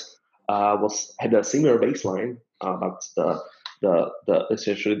Stars had a similar baseline, but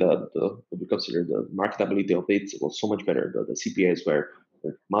essentially what we consider the marketability of it was so much better. The CPAs were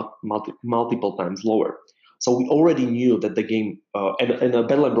multiple times lower. So we already knew that the game and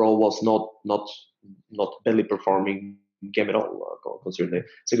Badland Brawl was not badly performing game at all, considering the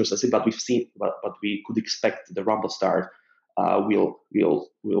single success. But we could expect the Rumble Star will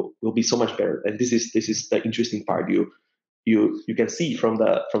be so much better. And this is the interesting part. You can see from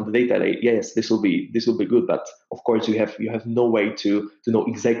the data that yes, this will be good, but of course you have no way to know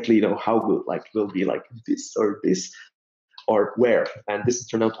exactly how good will be like this or where. And this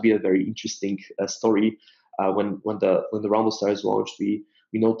turned out to be a very interesting story. When the Rumble Stars launched, we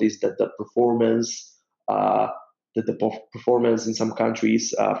noticed that the performance in some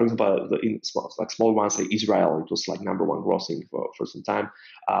countries, for example, in small ones like Israel, it was like number one grossing for some time.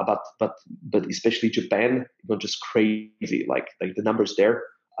 But especially Japan, just crazy. Like the numbers there,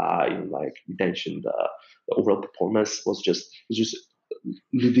 like retention, the overall performance was just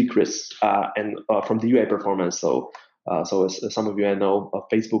ludicrous. And from the UI performance, so as some of you know,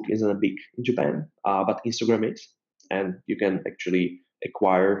 Facebook isn't big in Japan, but Instagram is, and you can actually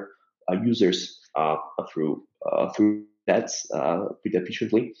acquire users through ads pretty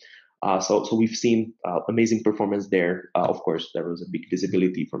efficiently. So we've seen amazing performance there. Of course, there was a big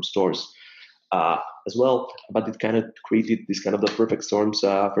visibility from stores as well, but it kind of created this kind of the perfect storms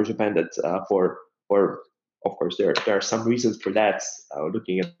for Japan. That for of course there are some reasons for that.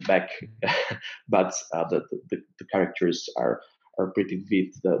 Looking at back, but the characters are pretty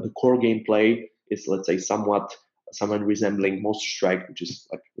vivid. The core gameplay is, let's say, somewhat resembling Monster Strike, which is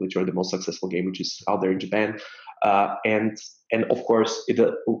like literally the most successful game which is out there in Japan, and of course it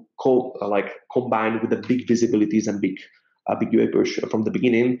combined with the big visibilities and big UI push from the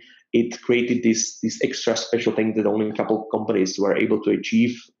beginning, it created this extra special thing that only a couple of companies were able to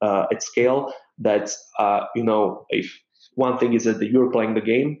achieve at scale. That if one thing is that you're playing the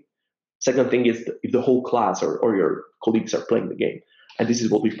game, second thing is if the whole class or your colleagues are playing the game, and this is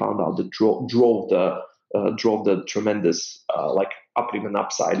what we found out that drove the tremendous uplift and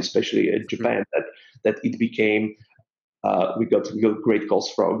upside, especially in Japan, that it became. We got great calls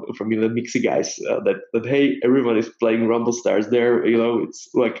from the Mixi guys that hey, everyone is playing Rumble Stars there. It's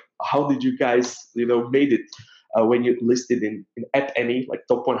like, how did you guys made it when you listed in App Annie like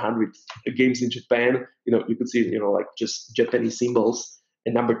top 100 games in Japan? You could see just Japanese symbols,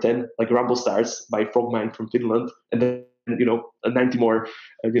 and number 10 like Rumble Stars by Frogmind from Finland, and then 90 more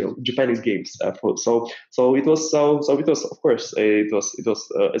Japanese games. So it was of course it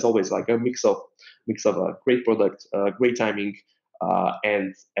was as always like a mix of a great product, great timing,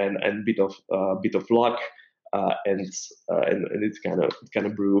 and bit of luck, and it kind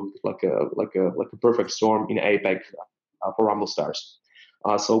of brew like a perfect storm in APEC for Rumble Stars.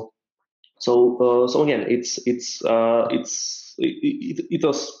 So again, it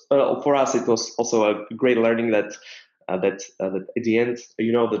was for us. It was also a great learning that that at the end,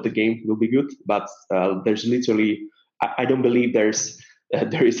 that the game will be good, but there's literally, I don't believe there is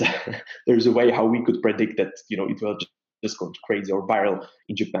there's a way how we could predict that it will just go crazy or viral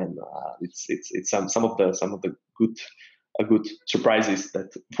in Japan. It's some of the good surprises that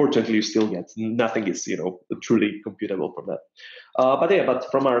fortunately you still get. Nothing is truly computable from that.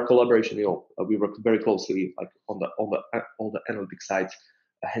 But from our collaboration, we worked very closely, like on the analytics side,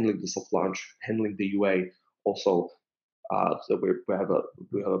 handling the soft launch, handling the UA, also. So we have a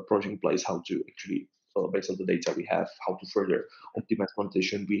project in place how to actually, based on the data we have, how to further optimize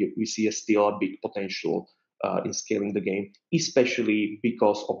monetization. We see still a big potential in scaling the game, especially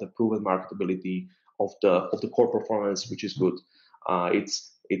because of the proven marketability of the core performance, which is good.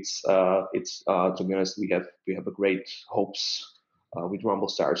 It's to be honest, we have a great hopes with Rumble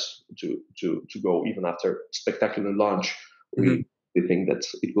Stars to go even after spectacular launch. We think that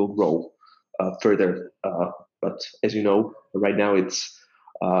it will grow further. But as you know, right now it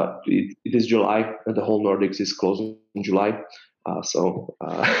is July, and the whole Nordics is closed in July. Yeah.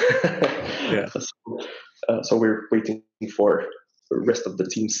 So we're waiting for the rest of the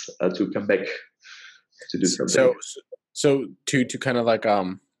teams to come back to do something. So to kind of like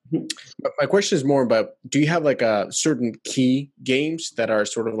my question is more about, do you have like a certain key games that are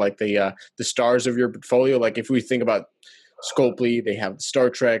sort of like the stars of your portfolio? Like if we think about Scopely, they have Star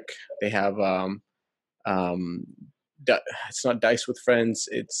Trek, they have it's not Dice with Friends.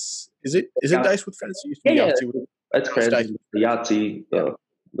 Is it Dice with Friends? It's Friends, Yahtzee,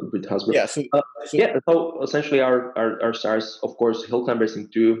 with Hasbro. Yeah. So essentially our stars, of course, Hill Climb Racing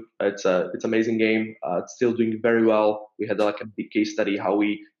 2. It's amazing game. It's still doing very well. We had like a big case study how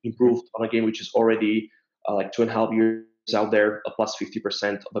we improved on a game which is already like 2.5 years out there, a plus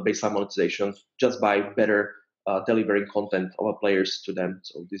 50% of the baseline monetization just by better delivering content of our players to them.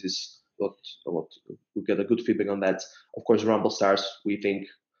 So this is what we get a good feedback on that. Of course, Rumble Stars, we think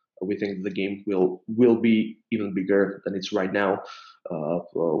the game will be even bigger than it's right now.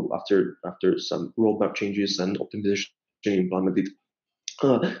 After some roadmap changes and optimization implemented.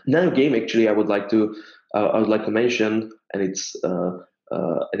 Now game actually I would like to mention, and it's a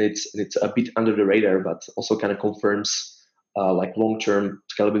bit under the radar, but also kind of confirms like long-term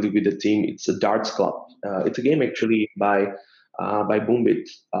scalability with the team. It's a Darts Club. It's a game actually by Boombit,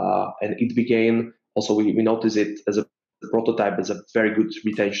 and it began also we noticed it as a prototype as a very good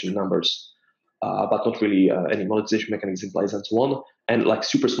retention numbers, but not really any monetization mechanisms in place and so on. And like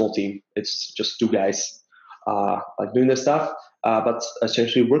super small team, it's just 2 guys like doing the stuff, but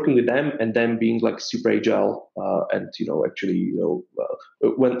essentially working with them and them being like super agile, and actually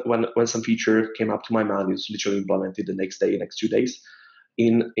when some feature came up to my mind, it's literally implemented the next 2 days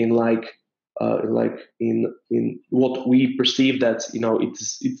in what we perceive that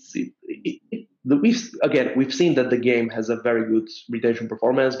we've seen that the game has a very good retention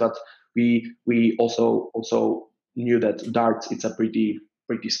performance, but we also knew that darts it's a pretty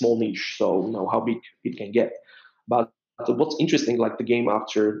small niche, so how big it can get. But what's interesting, like the game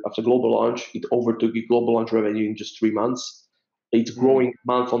after global launch, it overtook the global launch revenue in just 3 months. It's growing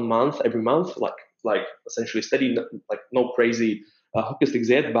month on month, every month, like essentially steady, like no crazy hockey sticks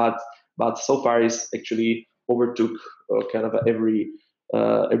yet, but so far is actually overtook kind of every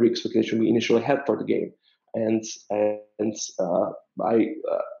expectation we initially had for the game, and I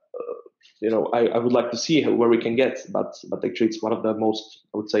would like to see where we can get, but actually it's one of the most,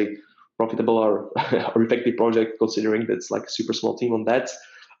 I would say, profitable or effective project, considering that's like a super small team on that.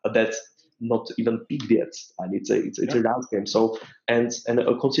 That's not even peaked yet, and it's a round game. So and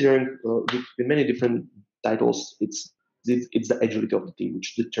considering with many different titles, it's the agility of the team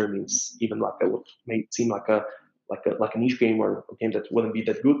which determines even like what may seem like a niche game or a game that wouldn't be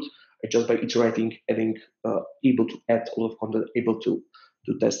that good, just by iterating, adding, able to add a lot of content, able to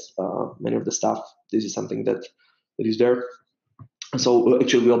test many of the stuff. This is something that is there. So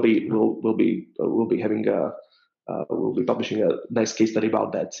actually, we'll be having we'll be publishing a nice case study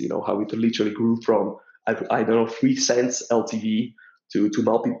about that. How it literally grew from I don't know 3 cents LTV to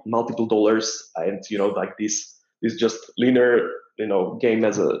multiple dollars, and like this just linear game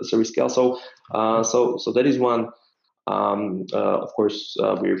as a service scale. So that is one. Of course,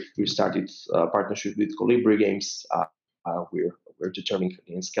 we've started a partnership with Colibri Games. We're determining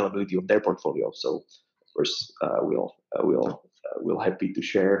the scalability of their portfolio. So of course, we'll happy to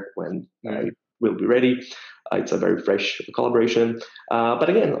share when it will be ready. It's a very fresh collaboration. But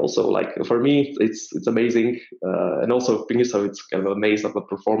again, also like for me, it's amazing, and also so it's kind of amazed of the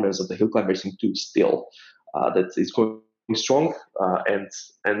performance of the Hill Climb Racing 2 still. That is going strong, and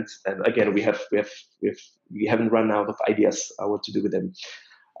again we haven't run out of ideas what to do with them.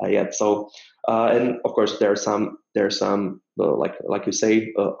 yet. So and of course there are some like you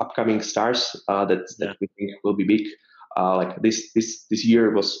say upcoming stars that we think will be big. Like this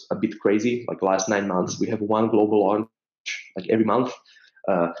year was a bit crazy. Like last 9 months, we have one global launch like every month,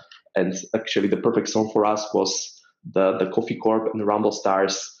 and actually the perfect storm for us was the Coffee Corp and the Rumble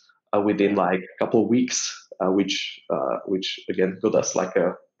Stars within like a couple of weeks, which again got us like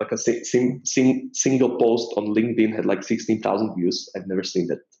a single post on LinkedIn had like 16,000 views. I've never seen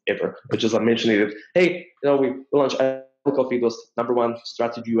that ever. But just I'm mentioning it. Hey, we launched Apple Coffee. It was #1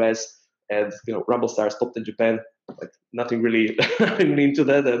 strategy US, and Rumble Stars top 10 Japan. Like nothing really into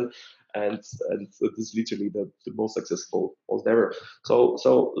that, and it is literally the most successful post ever. So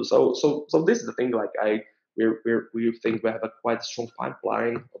this is the thing. Like we think we have a quite strong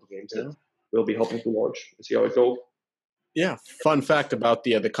pipeline of games that we'll be hoping to launch and see how it goes. Yeah. Fun fact about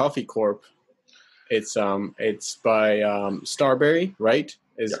the Coffee Corp. It's by Starberry, right?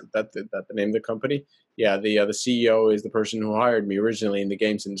 Is that the name of the company? Yeah. The CEO is the person who hired me originally in the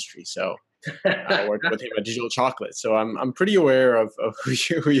games industry. So I worked with him at Digital Chocolate. So I'm pretty aware of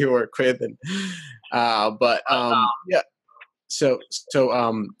who you work with, and yeah. So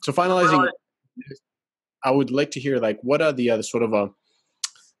finalizing, I would like to hear like what are the other sort of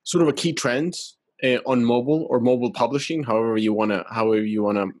a key trends on mobile or mobile publishing, however you wanna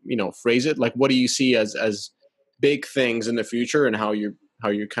phrase it. Like, what do you see as big things in the future, and how you're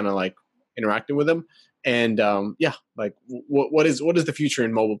kind of like interacting with them, and like what is the future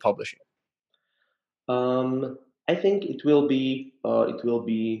in mobile publishing? I think it will be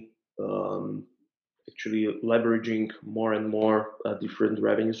actually leveraging more and more different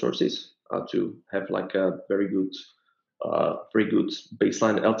revenue sources to have like a very good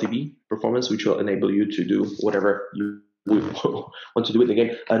baseline LTV performance, which will enable you to do whatever you want to do with the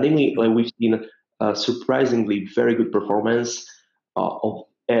game. Namely, like we've seen surprisingly very good performance of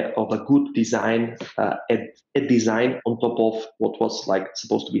a good design, a design on top of what was like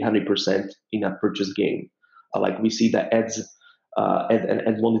supposed to be 100% in a purchase game. Like we see the ads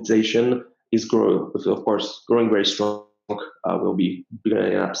and monetization is growing, of course, growing very strong. Will be bigger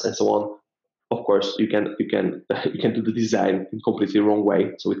in apps and so on. Of course, you can do the design in completely wrong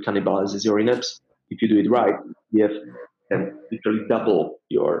way, so it cannibalizes your in-apps. If you do it right, you can literally double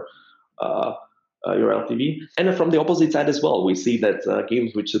your LTV. And then from the opposite side as well, we see that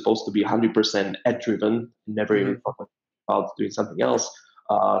games which are supposed to be 100% ad-driven, never even thought about doing something else,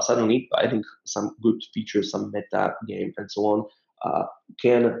 suddenly, I think some good features, some meta game and so on,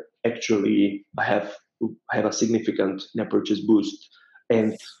 can actually have a significant net purchase boost,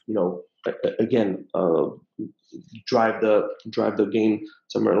 and again drive the game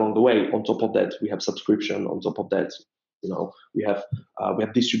somewhere along the way. On top of that, we have subscription. On top of that, we have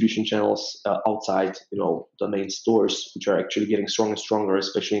distribution channels outside the main stores, which are actually getting stronger and stronger,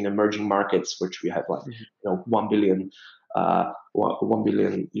 especially in emerging markets, which we have like 1 billion 1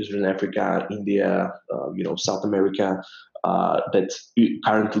 billion users in Africa, India, South America. That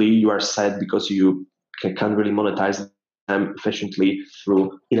currently you are sad because you can't really monetize them efficiently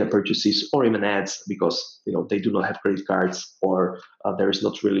through in-app purchases or even ads, because they do not have credit cards, or there is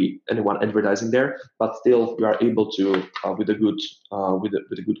not really anyone advertising there. But still, you are able to with a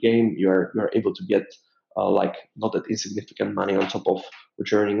good game, you are able to get like not that insignificant money on top of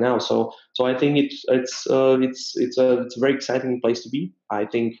what you're earning now. So I think it's a very exciting place to be. I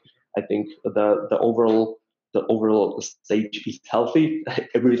think the overall stage is healthy.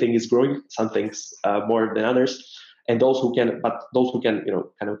 Everything is growing. Some things more than others, and those who can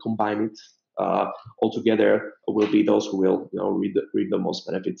kind of combine it all together will be those who will reap the most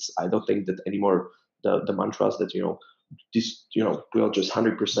benefits. I don't think that anymore the mantras that we'll just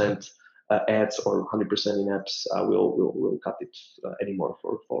 100% ads or 100% in apps will cut it anymore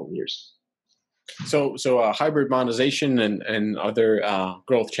for following years. So hybrid monetization and other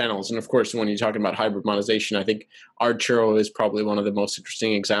growth channels. And of course, when you're talking about hybrid monetization, I think Arturo is probably one of the most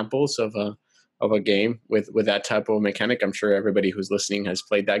interesting examples of a game with that type of mechanic. I'm sure everybody who's listening has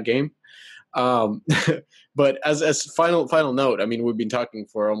played that game. But as final note, I mean, we've been talking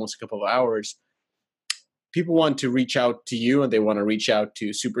for almost a couple of hours. People want to reach out to you, and they want to reach out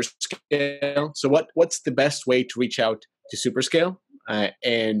to Superscale. So what's the best way to reach out to Superscale?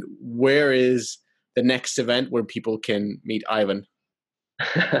 And where is the next event where people can meet Ivan?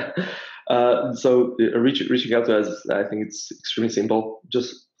 So reaching out to us, I think it's extremely simple.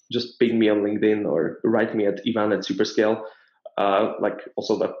 Just ping me on LinkedIn or write me at Ivan@Superscale. Like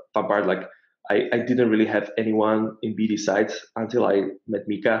also the fun part, like I didn't really have anyone in BD side until I met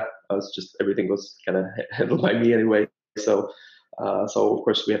Mika. Everything was kind of handled by me anyway. So So of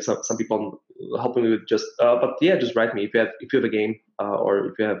course we have some people helping me with just, but yeah, just write me if you have a game or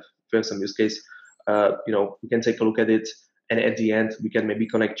if you have some use case. We can take a look at it, and at the end we can maybe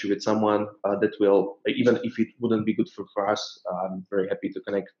connect you with someone that will, even if it wouldn't be good for us. I'm very happy to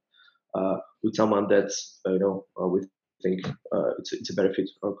connect with someone that's we think it's a better fit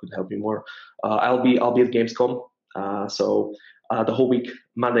or could help you more. I'll be at Gamescom, so the whole week,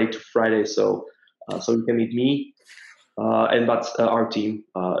 Monday to Friday. So you can meet me. But our team,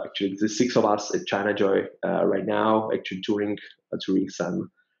 actually, the 6 of us at China Joy right now, actually touring some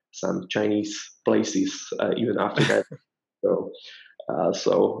Chinese places even after that.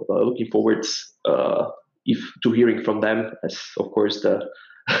 So looking forward to hearing from them, as of course the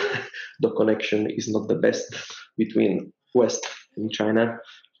the connection is not the best between West and China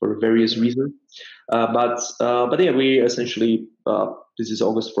for various reasons. But yeah, we essentially this is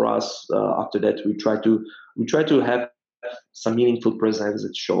August for us. After that, we try to have some meaningful presence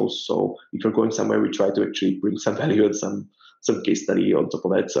at shows. So if you're going somewhere, we try to actually bring some value and some case study on top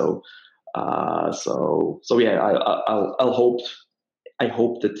of that. So yeah, I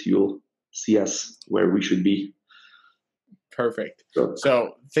hope that you'll see us where we should be. Perfect.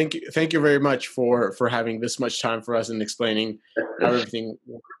 So thank you very much for having this much time for us and explaining how everything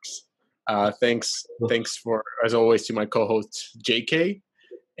works. Thanks for, as always, to my co-host JK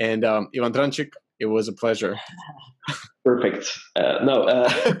and Ivan Tranchik. It was a pleasure. Perfect. Thank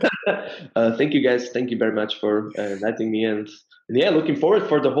you guys. Thank you very much for inviting me, and yeah, looking forward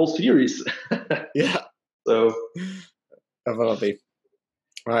for the whole series. Yeah. So, definitely.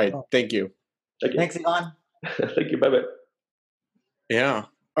 All right. Thank you. Thanks, Ivan. Thank you. Bye bye. Yeah.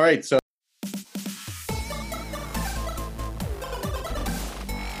 All right. So.